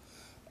thaub,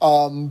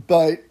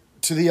 but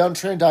to the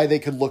untrained eye, they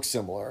could look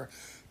similar.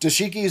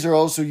 Dashikis are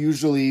also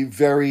usually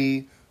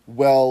very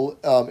well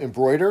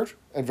embroidered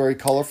and very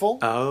colorful.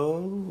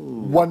 Oh.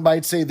 One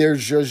might say they're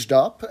zhuzhed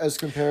up as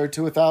compared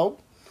to a thaub.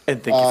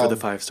 And thank you for the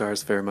 5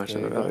 stars, very much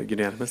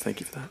unanimous. Thank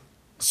you for that.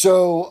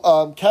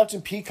 So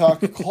Captain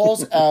Peacock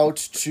calls out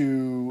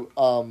to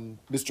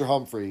Mr.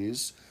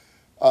 Humphreys,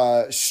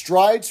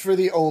 strides for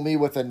the Omi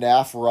with a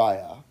Naf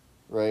Raya,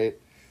 right?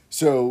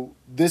 So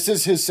this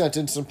is his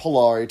sentence in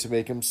Polari to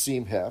make him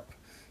seem hip.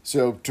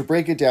 So to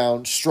break it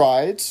down,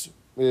 strides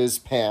is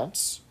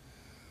pants.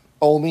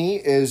 Omi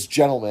is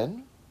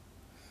gentleman.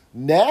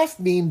 Naf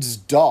means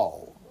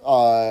dull.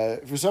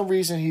 For some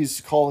reason, he's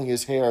calling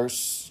his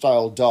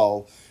hairstyle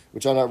dull,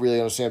 which I don't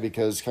really understand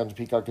because Captain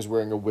Peacock is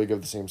wearing a wig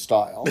of the same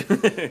style.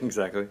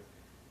 Exactly.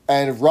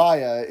 And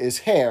Raya is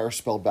hair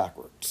spelled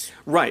backwards.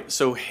 Right.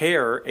 So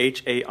hair,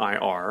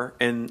 Hair,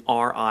 and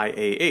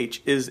Riah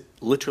is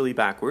literally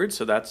backwards.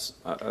 So that's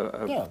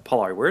a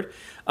Polari word.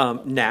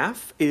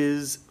 Naff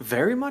is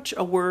very much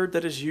a word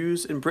that is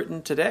used in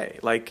Britain today.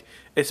 Like,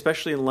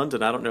 especially in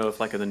London. I don't know if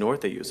like in the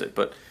north they use it.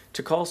 But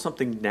to call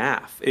something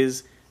naff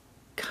is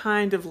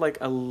kind of like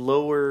a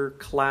lower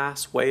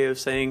class way of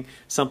saying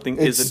something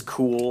isn't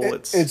cool.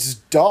 It's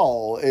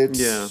dull.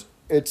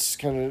 It's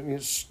kind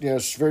of,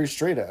 very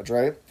straight edge,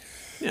 right?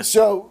 Yeah.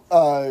 So,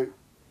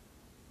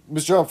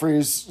 Mr.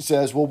 Humphreys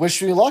says, well,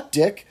 wish me luck,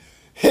 Dick.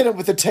 Hit him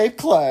with the tape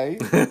clay.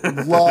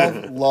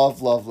 love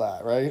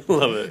that, right?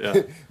 Love it,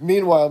 yeah.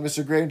 Meanwhile,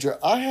 Mr. Granger,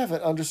 I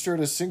haven't understood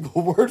a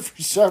single word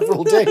for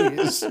several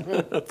days.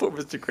 Poor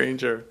Mr.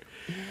 Granger.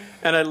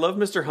 And I love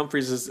Mr.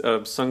 Humphreys'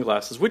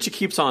 sunglasses, which he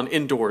keeps on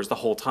indoors the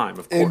whole time,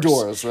 of course.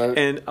 Indoors, right?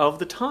 And of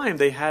the time,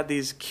 they had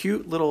these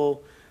cute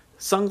little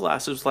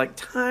sunglasses, like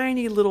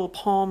tiny little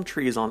palm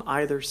trees on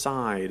either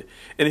side.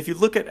 And if you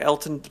look at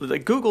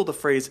Google the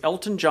phrase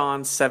Elton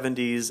John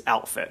 70s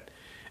outfit,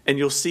 and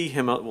you'll see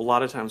him a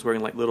lot of times wearing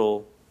like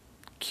little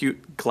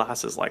cute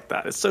glasses like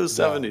that. It's so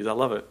 70s. I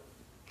love it.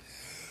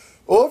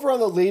 Over on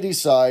the ladies'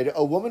 side,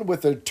 a woman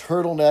with a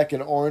turtleneck,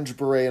 an orange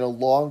beret, and a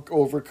long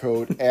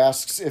overcoat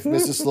asks if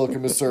Mrs.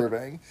 Slocum is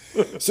serving.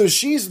 So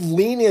she's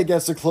leaning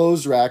against a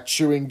clothes rack,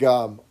 chewing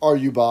gum. Are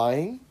you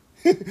buying?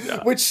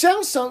 Yeah. Which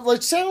sounds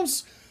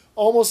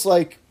almost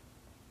like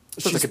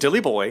she's like a dilly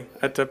boy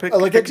at the pick.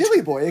 Like a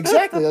dilly boy,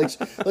 exactly.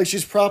 like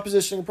she's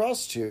propositioning a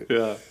prostitute.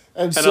 Yeah.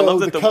 And I so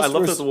love that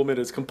the woman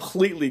is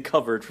completely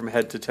covered from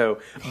head to toe.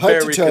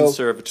 Head Very to toe,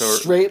 conservative.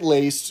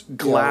 Straight-laced.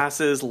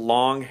 Glasses,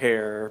 long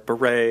hair,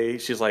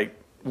 beret. She's like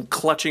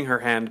clutching her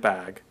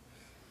handbag.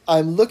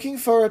 I'm looking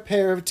for a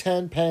pair of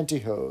tan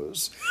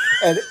pantyhose.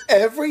 And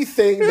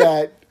everything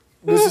that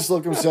Mrs.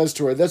 Slocum says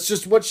to her, that's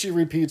just what she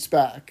repeats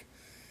back.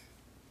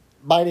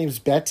 My name's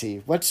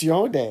Betty. What's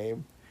your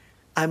name?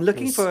 I'm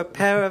looking for a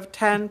pair of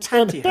tan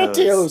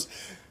pantyhose.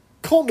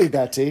 Call me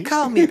Betty.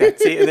 Call me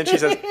Betty. And then she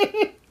says,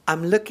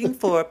 I'm looking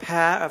for a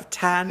pair of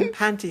tan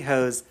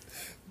pantyhose.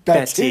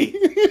 Betty.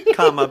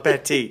 Comma,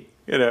 Betty.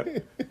 You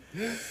know.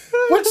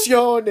 What's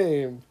your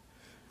name?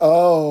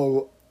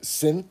 Oh,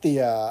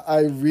 Cynthia.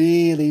 I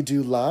really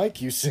do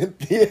like you,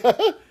 Cynthia.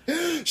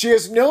 She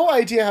has no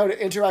idea how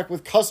to interact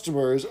with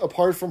customers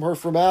apart from her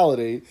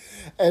formality.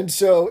 And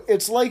so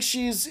it's like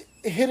she's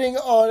hitting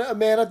on a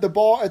man at the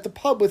bar at the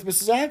pub with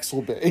Mrs.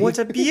 Axelby. What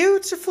a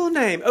beautiful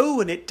name. Oh,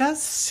 and it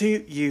does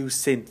suit you,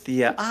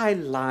 Cynthia. I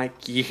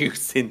like you,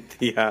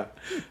 Cynthia.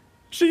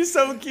 She's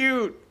so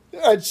cute.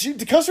 And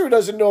the customer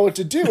doesn't know what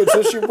to do, and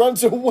so she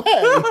runs away.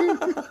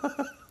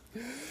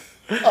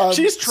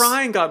 She's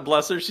trying, God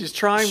bless her. She's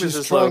trying, she's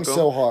Mrs. trying Slocum.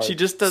 so hard. She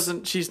just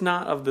doesn't, she's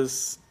not of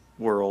this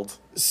world.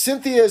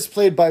 Cynthia is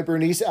played by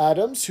Bernice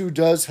Adams, who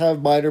does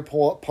have minor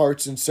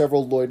parts in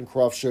several Lloyd and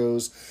Croft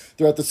shows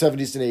throughout the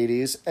 70s and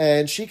 80s,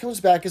 and she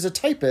comes back as a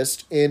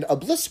typist in A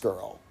Bliss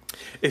Girl.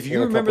 If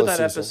you remember that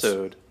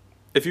episode,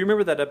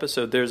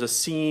 there's a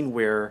scene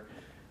where,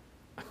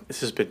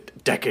 this has been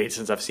decades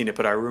since I've seen it,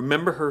 but I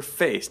remember her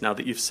face now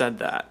that you've said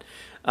that.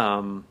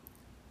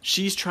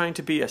 She's trying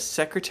to be a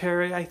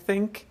secretary, I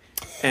think,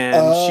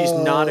 and she's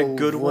not a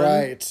good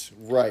one.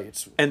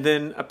 Right. And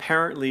then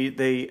apparently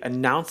they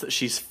announce that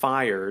she's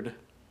fired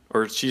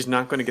or she's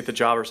not going to get the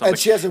job or something. And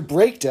she has a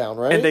breakdown,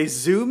 right? And they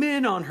zoom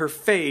in on her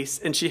face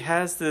and she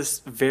has this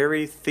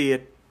very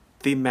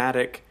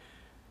thematic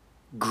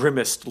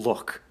grimaced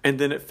look. And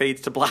then it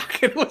fades to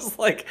black. It was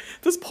like,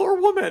 this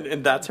poor woman.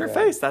 And that's her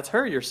face. That's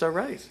her. You're so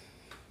right.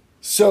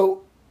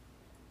 So,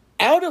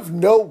 out of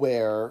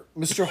nowhere,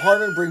 Mr.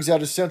 Harmon brings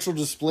out a central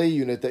display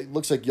unit that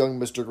looks like young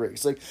Mr.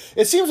 Grace. Like,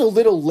 it seems a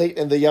little late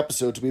in the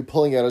episode to be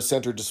pulling out a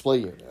center display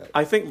unit.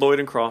 I think Lloyd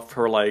and Croft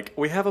were like,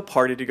 we have a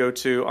party to go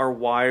to. Our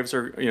wives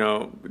are,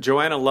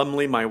 Joanna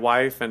Lumley, my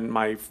wife, and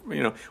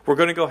we're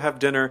going to go have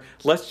dinner.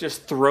 Let's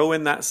just throw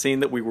in that scene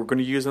that we were going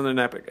to use in the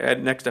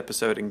next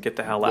episode and get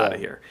the hell out of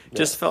here.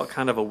 Just felt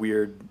kind of a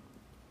weird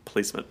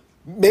placement.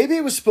 Maybe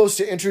it was supposed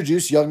to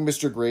introduce young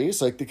Mr.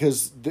 Grace,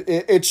 because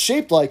it's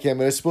shaped like him,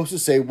 and it's supposed to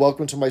say,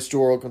 welcome to my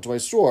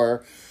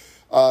store.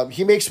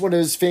 He makes one of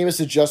his famous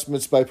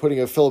adjustments by putting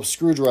a Phillips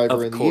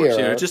screwdriver in the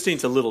air. It just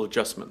needs a little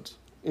adjustment.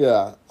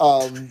 Yeah.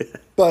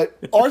 But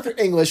Arthur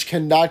English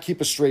cannot keep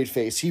a straight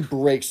face. He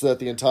breaks throughout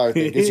the entire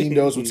thing because he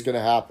knows what's going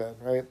to happen,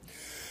 right?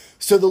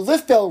 So the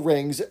lift bell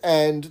rings,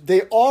 and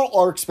they all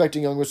are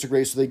expecting young Mr.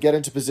 Grace, so they get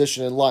into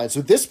position in line.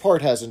 So this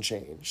part hasn't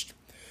changed.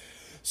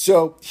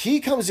 So he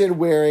comes in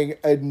wearing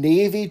a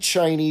navy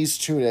Chinese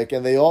tunic,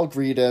 and they all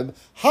greet him,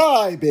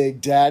 "Hi, Big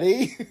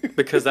Daddy."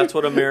 Because that's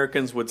what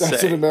Americans would say.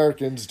 That's what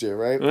Americans do,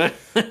 right?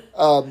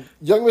 Young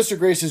Mr.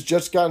 Grace has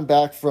just gotten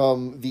back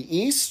from the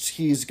East.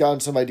 He's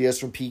gotten some ideas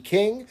from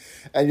Peking,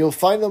 and you'll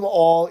find them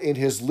all in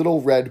his Little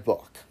Red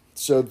Book.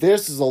 So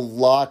this is a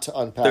lot to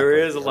unpack. There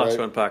is a lot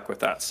to unpack with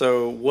that.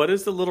 So what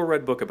is the Little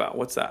Red Book about?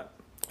 What's that?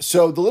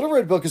 So the Little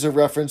Red Book is a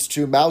reference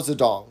to Mao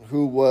Zedong,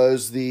 who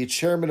was the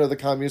chairman of the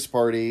Communist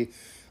Party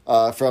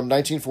from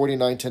 1949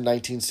 to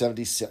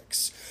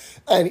 1976.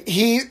 And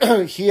he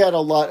had a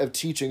lot of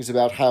teachings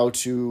about how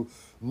to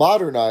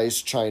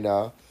modernize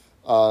China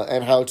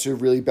and how to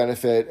really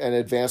benefit and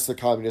advance the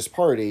Communist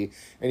Party.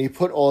 And he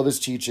put all of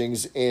his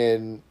teachings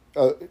in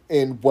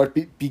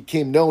what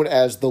became known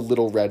as the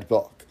Little Red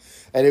Book.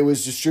 And it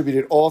was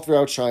distributed all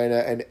throughout China,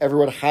 and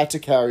everyone had to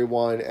carry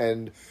one,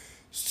 and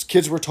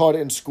kids were taught it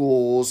in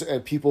schools,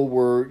 and people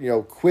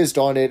were, quizzed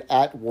on it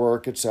at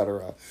work,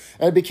 etc.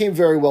 And it became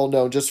very well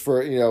known just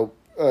for,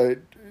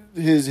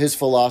 his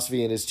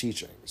philosophy and his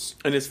teachings.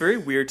 And it's very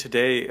weird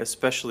today,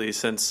 especially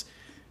since,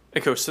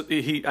 I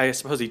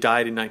suppose he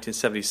died in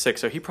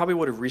 1976, so he probably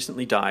would have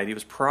recently died. He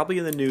was probably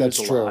in the news That's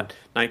a true. lot.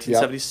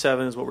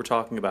 1977 is what we're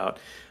talking about.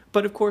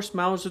 But of course,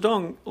 Mao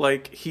Zedong,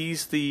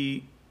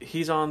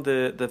 he's on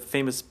the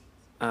famous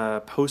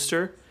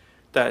poster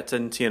that's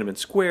in Tiananmen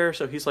Square,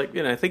 so he's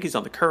I think he's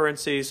on the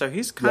currency, so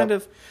he's kind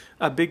of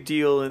a big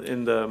deal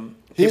in the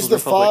He's the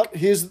Republic.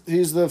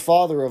 He's the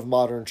father of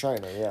modern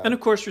China, yeah. And of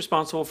course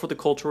responsible for the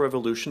Cultural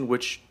Revolution,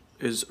 which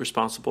is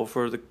responsible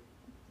for the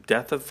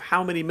death of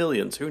how many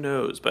millions, who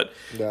knows, but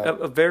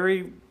a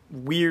very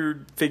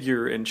weird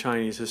figure in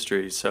Chinese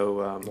history,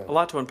 so a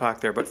lot to unpack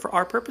there. But for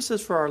our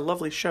purposes, for our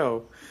lovely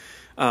show,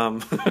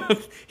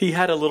 he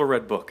had a Little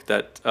Red Book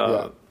that,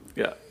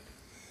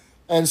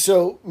 And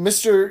so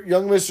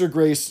young Mr.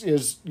 Grace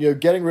is,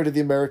 getting rid of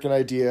the American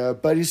idea,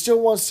 but he still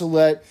wants to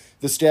let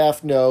the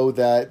staff know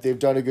that they've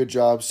done a good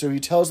job. So he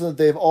tells them that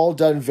they've all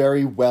done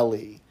very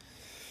welly.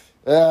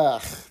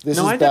 I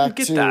didn't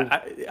get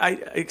that. I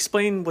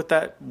explain what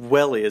that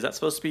welly is. That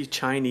supposed to be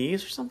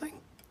Chinese or something?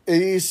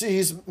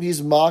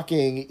 He's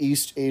mocking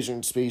East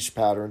Asian speech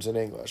patterns in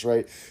English,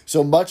 right?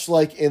 So much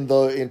like in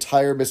the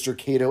entire Mr.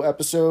 Cato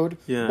episode,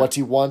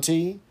 Whatty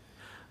Wanty.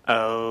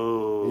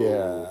 Oh.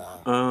 Yeah.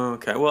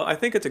 Okay. Well, I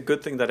think it's a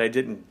good thing that I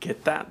didn't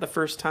get that the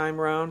first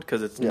time around,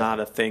 because it's not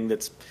a thing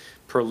that's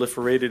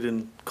proliferated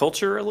in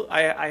culture,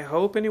 I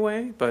hope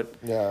anyway. But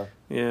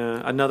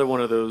another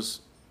one of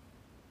those,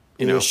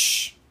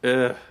 Ish.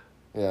 Yeah.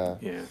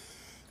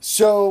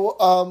 So,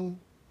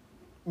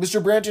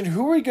 Mr. Branton,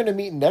 who are we going to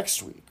meet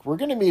next week? We're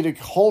going to meet a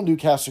whole new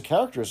cast of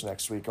characters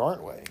next week,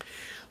 aren't we?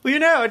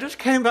 Well, I just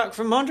came back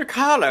from Monte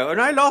Carlo and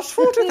I lost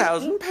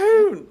 40,000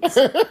 pounds.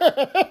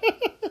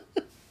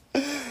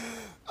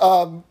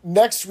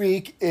 Next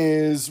week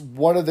is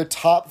one of the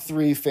top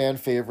 3 fan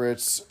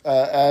favorites,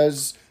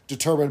 as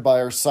determined by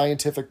our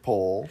scientific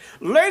poll.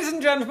 Ladies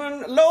and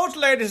gentlemen,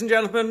 ladies and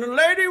gentlemen,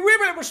 Lady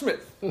Weeble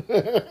Smith.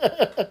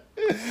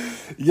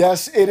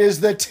 Yes, it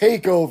is the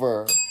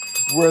takeover,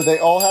 where they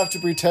all have to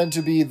pretend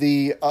to be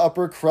the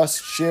upper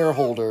crust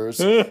shareholders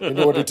in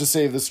order to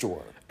save the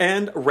store.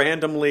 And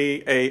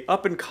randomly, a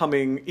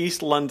up-and-coming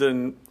East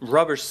London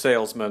rubbish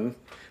salesman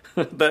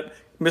that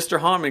Mr.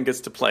 Harmon gets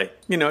to play.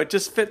 You know, it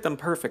just fit them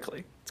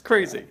perfectly. It's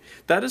crazy.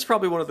 That is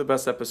probably one of the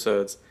best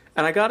episodes.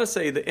 And I gotta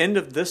say, the end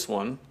of this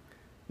one,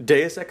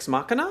 Deus Ex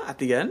Machina at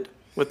the end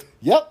with...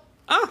 Yep.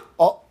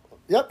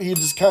 Yep, he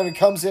just kind of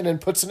comes in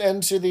and puts an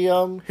end to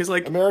the He's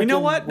like, American you know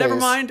what? ways. Never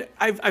mind.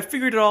 I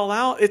figured it all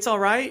out. It's all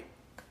right.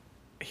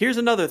 Here's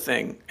another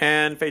thing.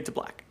 And fade to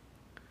black.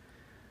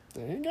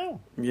 There you go.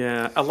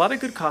 Yeah, a lot of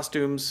good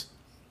costumes.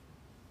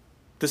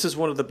 This is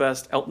one of the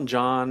best Elton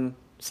John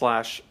 /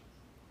 Mr.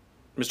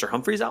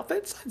 Humphries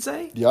outfits, I'd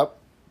say. Yep,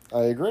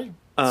 I agree.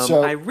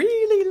 I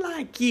really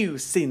like you,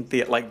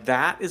 Cynthia. Like,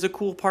 that is a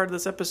cool part of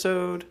this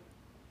episode.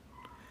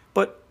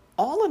 But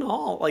all in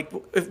all, like,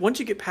 once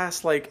you get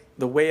past, like,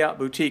 the Way Out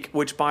Boutique,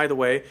 which, by the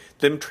way,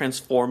 them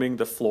transforming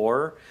the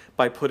floor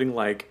by putting,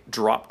 like,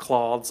 drop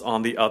cloths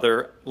on the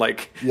other,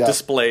 like,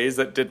 displays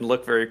that didn't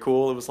look very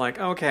cool. It was like,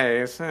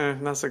 okay,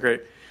 not so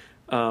great.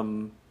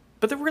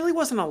 But there really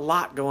wasn't a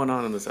lot going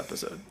on in this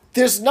episode.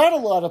 There's not a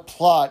lot of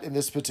plot in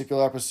this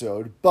particular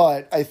episode,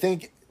 but I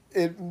think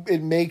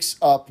it makes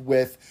up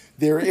with,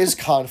 there is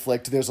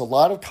conflict. There's a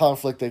lot of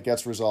conflict that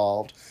gets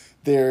resolved.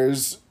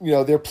 There's,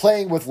 they're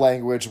playing with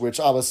language, which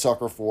I'm a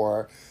sucker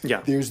for.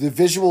 Yeah. There's the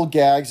visual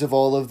gags of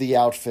all of the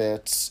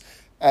outfits,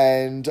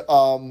 and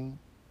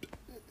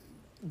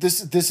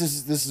this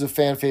is a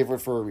fan favorite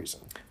for a reason.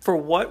 For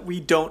what we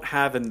don't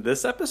have in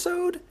this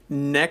episode,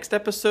 next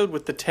episode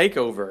with the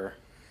takeover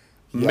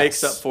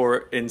makes up for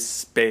it in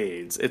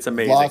spades. It's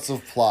amazing. Lots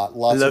of plot.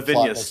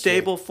 Lavinia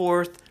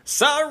Stapleforth,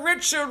 Sir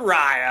Richard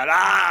Ryan,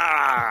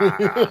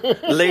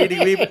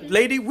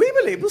 Lady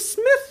Weeble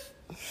Smith,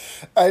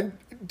 and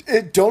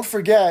don't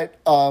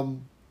forget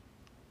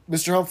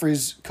Mr.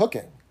 Humphries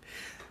cooking.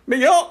 My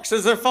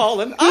Yorkshires are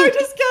falling. I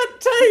just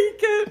can't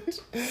take it.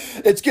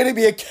 It's going to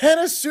be a can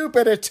of soup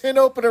and a tin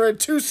opener and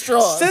 2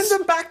 straws. Send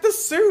them back the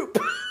soup.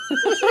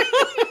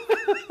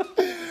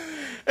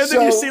 And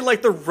then you see,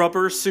 like, the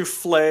rubber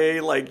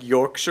souffle, like,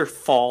 Yorkshire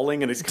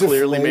falling, and he's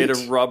clearly made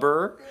of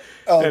rubber.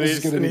 Oh, and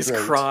he's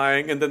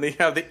crying, and then they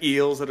have the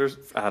eels that are,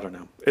 I don't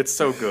know. It's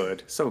so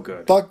good. So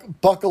good.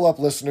 Buckle up,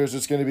 listeners.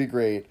 It's going to be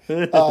great.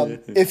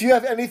 If you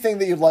have anything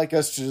that you'd like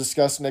us to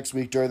discuss next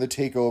week during the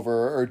takeover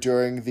or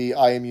during the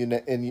I Am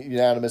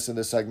Unanimous in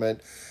this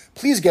segment,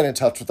 please get in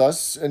touch with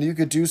us. And you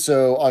could do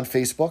so on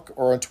Facebook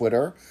or on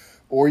Twitter.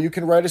 Or you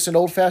can write us an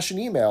old-fashioned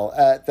email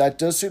at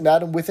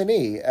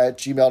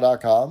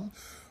thatdoessuitmadam@gmail.com.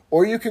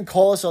 Or you can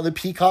call us on the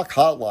Peacock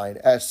hotline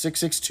at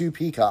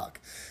 662-PEACOCK.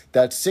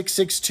 That's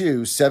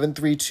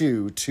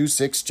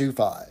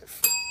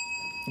 662-732-2625.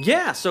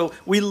 Yeah, so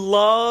we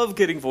love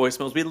getting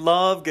voicemails. We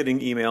love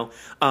getting email.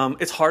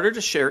 It's harder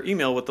to share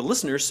email with the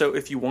listeners, so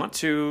if you want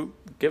to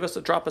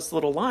drop us a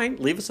little line,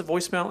 leave us a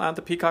voicemail at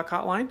the Peacock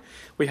hotline.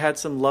 We had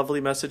some lovely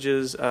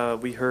messages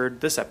we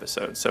heard this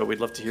episode, so we'd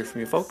love to hear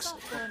from you folks.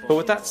 But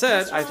with that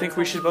said, I think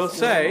we should both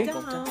say,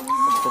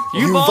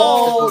 you've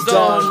all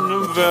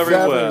done very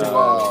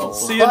well.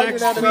 See you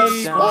next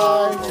week.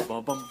 Bye.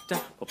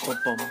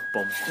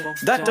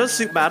 That Does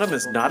Suit Madam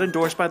is not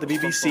endorsed by the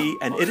BBC,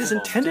 and it is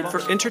intended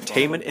for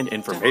entertainment and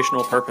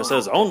informational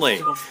purposes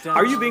only.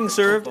 Are You Being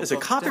Served is a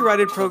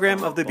copyrighted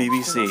program of the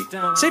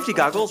BBC. Safety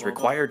goggles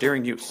required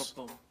during use.